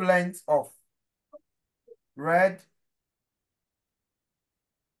the wavelength of red,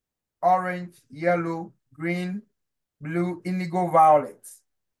 orange, yellow, green, blue, indigo, violet.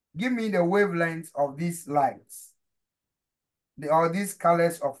 Give me the wavelength of these lights, or these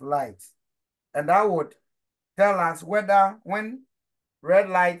colors of light. And that would tell us whether when red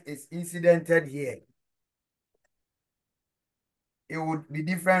light is incidented here, it would be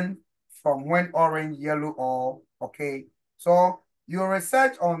different from when orange, yellow, or okay. So you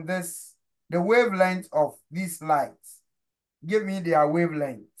research on this, the wavelength of these lights. Give me their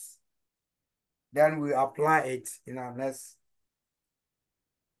wavelengths. Then we apply it in our next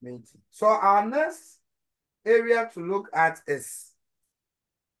meeting. So our next area to look at is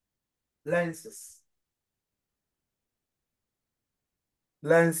lenses.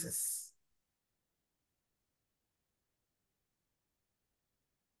 Lenses.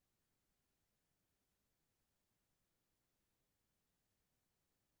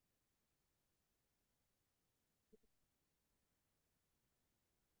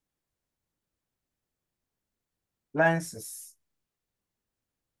 Lenses.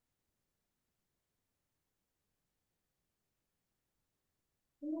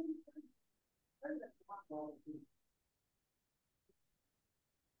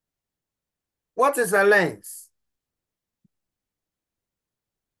 What is a lens?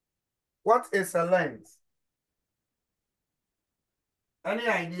 What is a lens? Any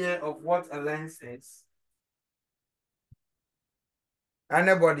idea of what a lens is?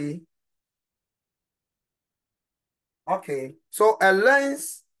 Anybody? Okay, so a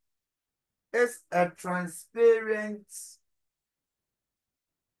lens is a transparent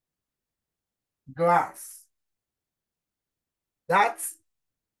glass that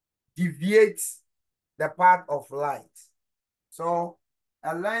deviates the path of light. So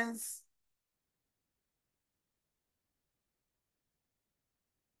a lens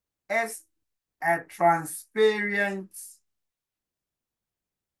is a transparent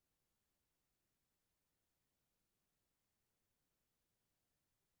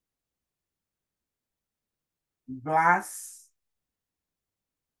glass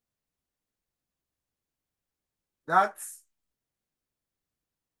that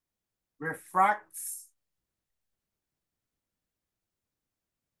refracts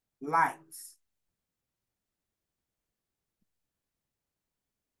light.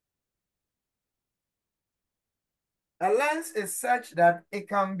 A lens is such that it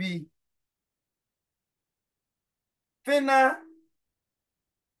can be thinner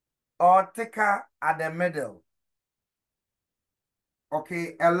or thicker at the middle.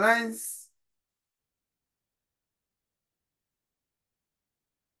 Okay, a lens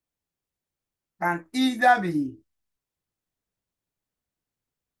can either be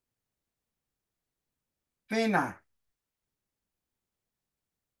thinner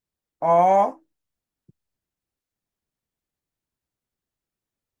or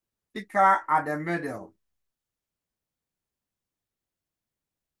thicker at the middle.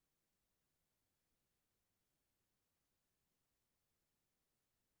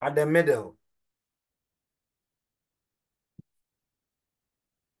 At the middle.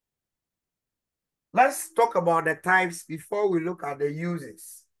 Let's talk about the types before we look at the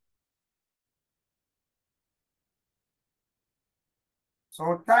uses.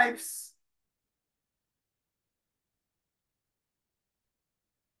 So types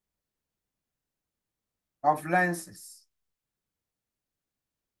of lenses.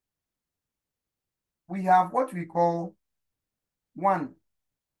 We have what we call one,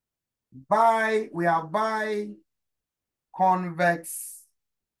 we have biconvex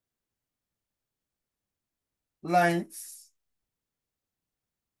lens.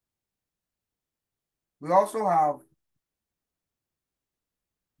 We also have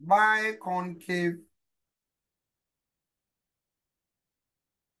biconcave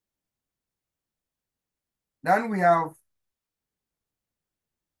Then we have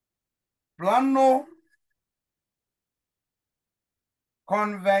plano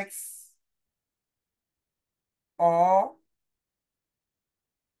convex or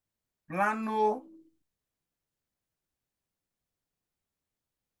plano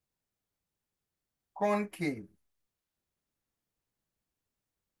concave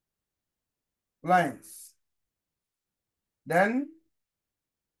lens. Then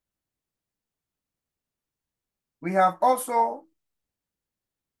we have also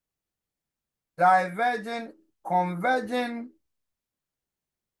converging,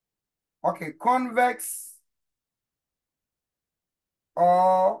 okay, convex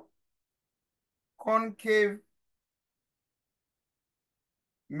or concave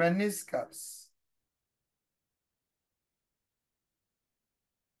meniscus.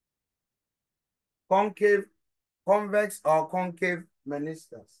 Convex or concave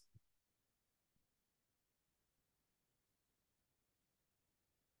meniscus.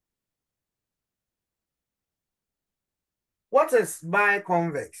 What is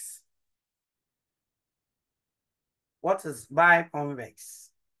biconvex? What is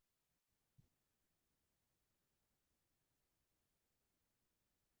biconvex?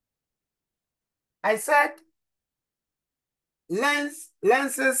 I said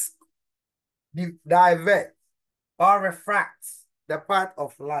lenses divert or refract the path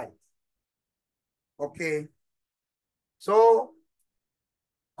of light. Okay. So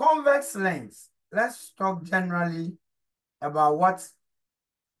convex lens, let's talk generally about what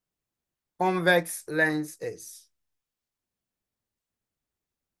convex lens is.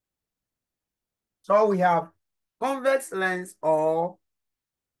 So we have convex lens or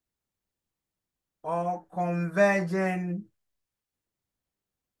converging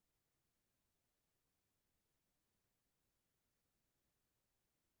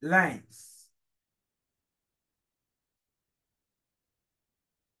lens.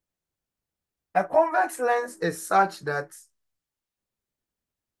 A convex lens is such that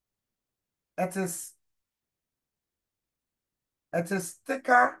it is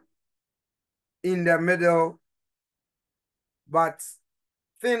thicker in the middle, but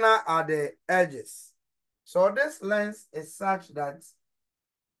thinner at the edges. So this lens is such that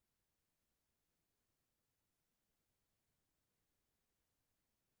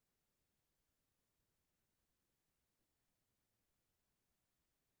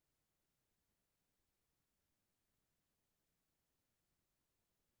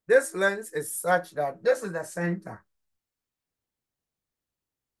this lens is such that this is the center.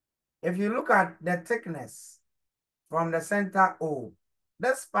 If you look at the thickness from the center O,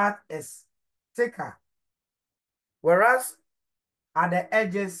 this part is thicker, whereas at the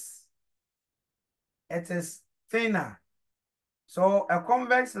edges, it is thinner. So a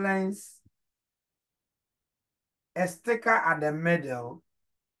convex lens is thicker at the middle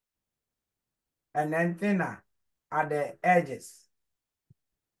and then thinner at the edges.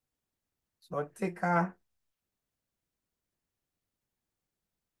 So thicker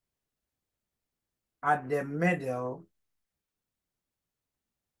at the middle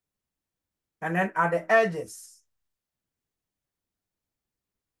and then at the edges.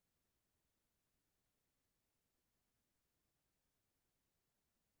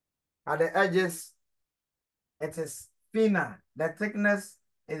 At the edges, it is thinner. The thickness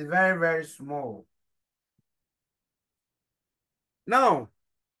is very, very small. Now,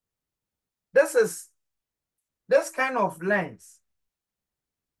 this kind of lens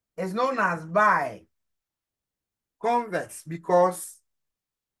is known as biconvex because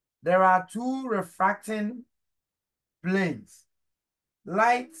there are two refracting planes.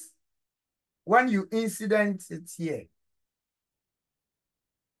 Light, when you incident it here,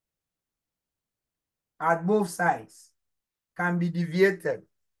 at both sides, can be deviated.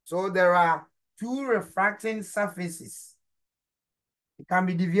 So there are two refracting surfaces. It can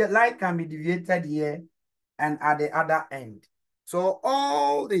be deviated, light can be deviated here and at the other end. So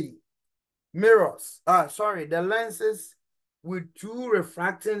all the the lenses with two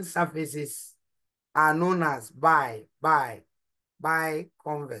refracting surfaces are known as biconvex.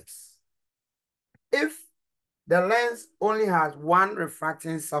 If the lens only has one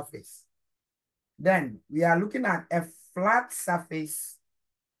refracting surface, then we are looking at a flat surface,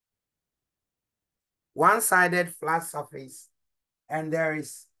 one-sided flat surface, and there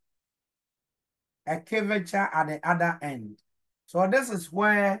is a curvature at the other end. So this is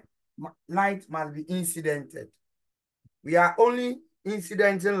where light must be incidented. We are only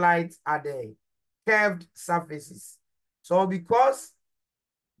incidenting light at the curved surfaces. So because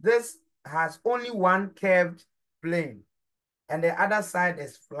this has only one curved plane and the other side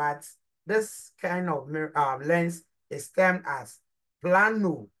is flat, this kind of lens is termed as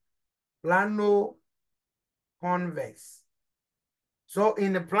plano-convex. So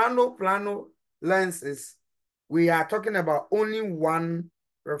in the plano lenses, we are talking about only one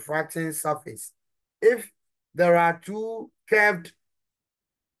refracting surface. If there are two curved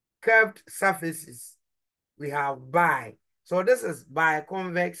surfaces, we have bi. So this is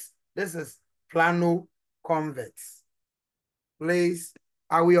biconvex, this is plano-convex. Please,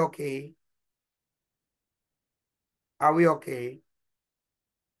 are we okay? Are we okay?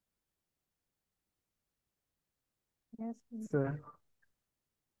 Yes, please. Sir.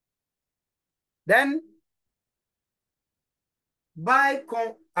 Then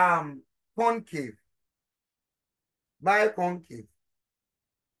concave. Biconcave.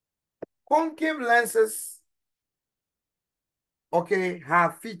 Concave lenses, okay,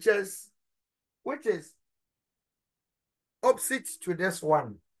 have features which is opposite to this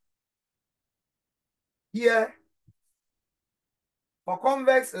one. Here, for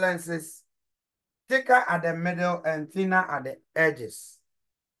convex lenses, thicker at the middle and thinner at the edges.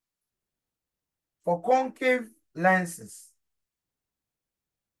 For concave lenses,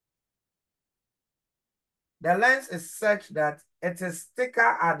 the lens is such that it is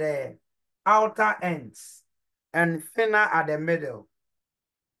thicker at the outer ends and thinner at the middle.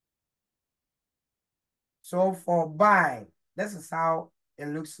 So for this is how it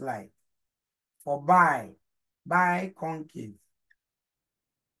looks like. For biconcave.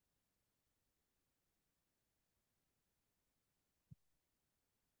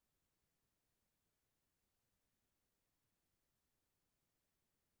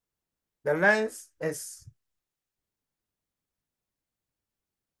 The lens is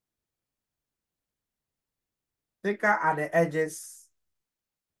thicker at the edges.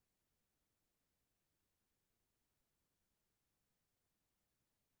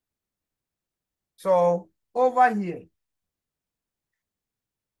 So over here,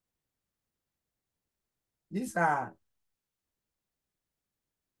 these are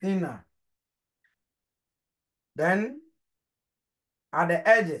thinner. Then at the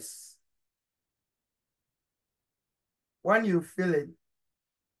edges, when you fill it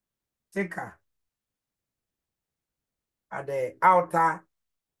thicker at the outer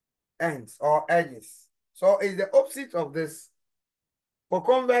ends or edges. So it's the opposite of this. For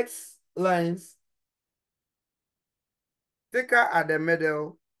convex lens, thicker at the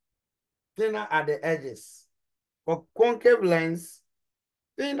middle, thinner at the edges. For concave lens,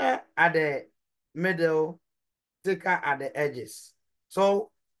 thinner at the middle, thicker at the edges.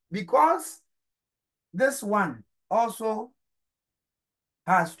 So because this one also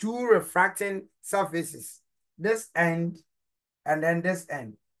has two refracting surfaces, this end and then this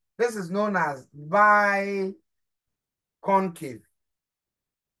end. This is known as biconcave.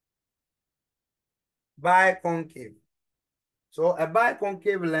 Biconcave. So a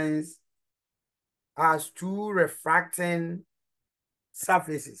biconcave lens has two refracting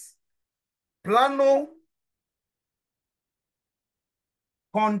surfaces. Plano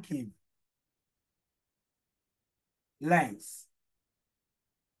concave lens.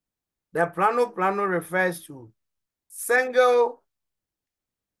 The plano refers to single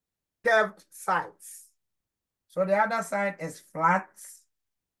curved sides. So the other side is flat.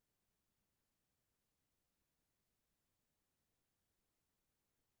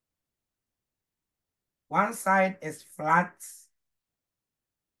 One side is flat.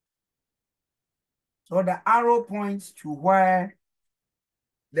 So the arrow points to where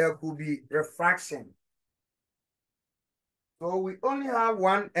there could be refraction. So we only have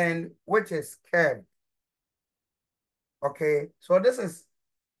one end which is curved. Okay, so this is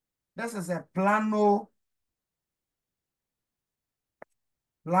a plano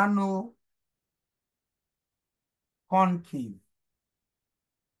concave.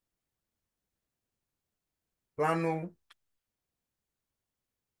 Plano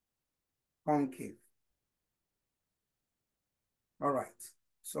concave. All right.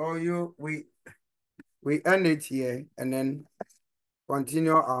 So we end it here and then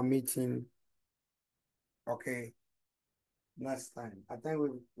continue our meeting. Okay. Next time. I think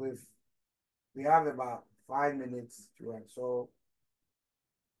we have about 5 minutes to end. So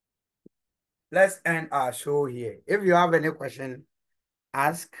let's end our show here. If you have any question,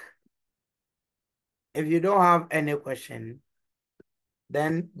 ask. If you don't have any question,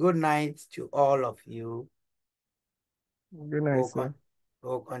 then good night to all of you. Good night, sir.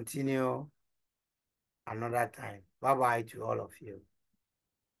 We'll continue another time. Bye-bye to all of you.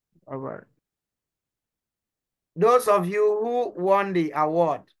 Bye-bye. Those of you who won the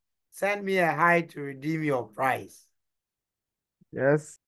award, send me a hi to redeem your prize. Yes.